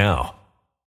 Order now.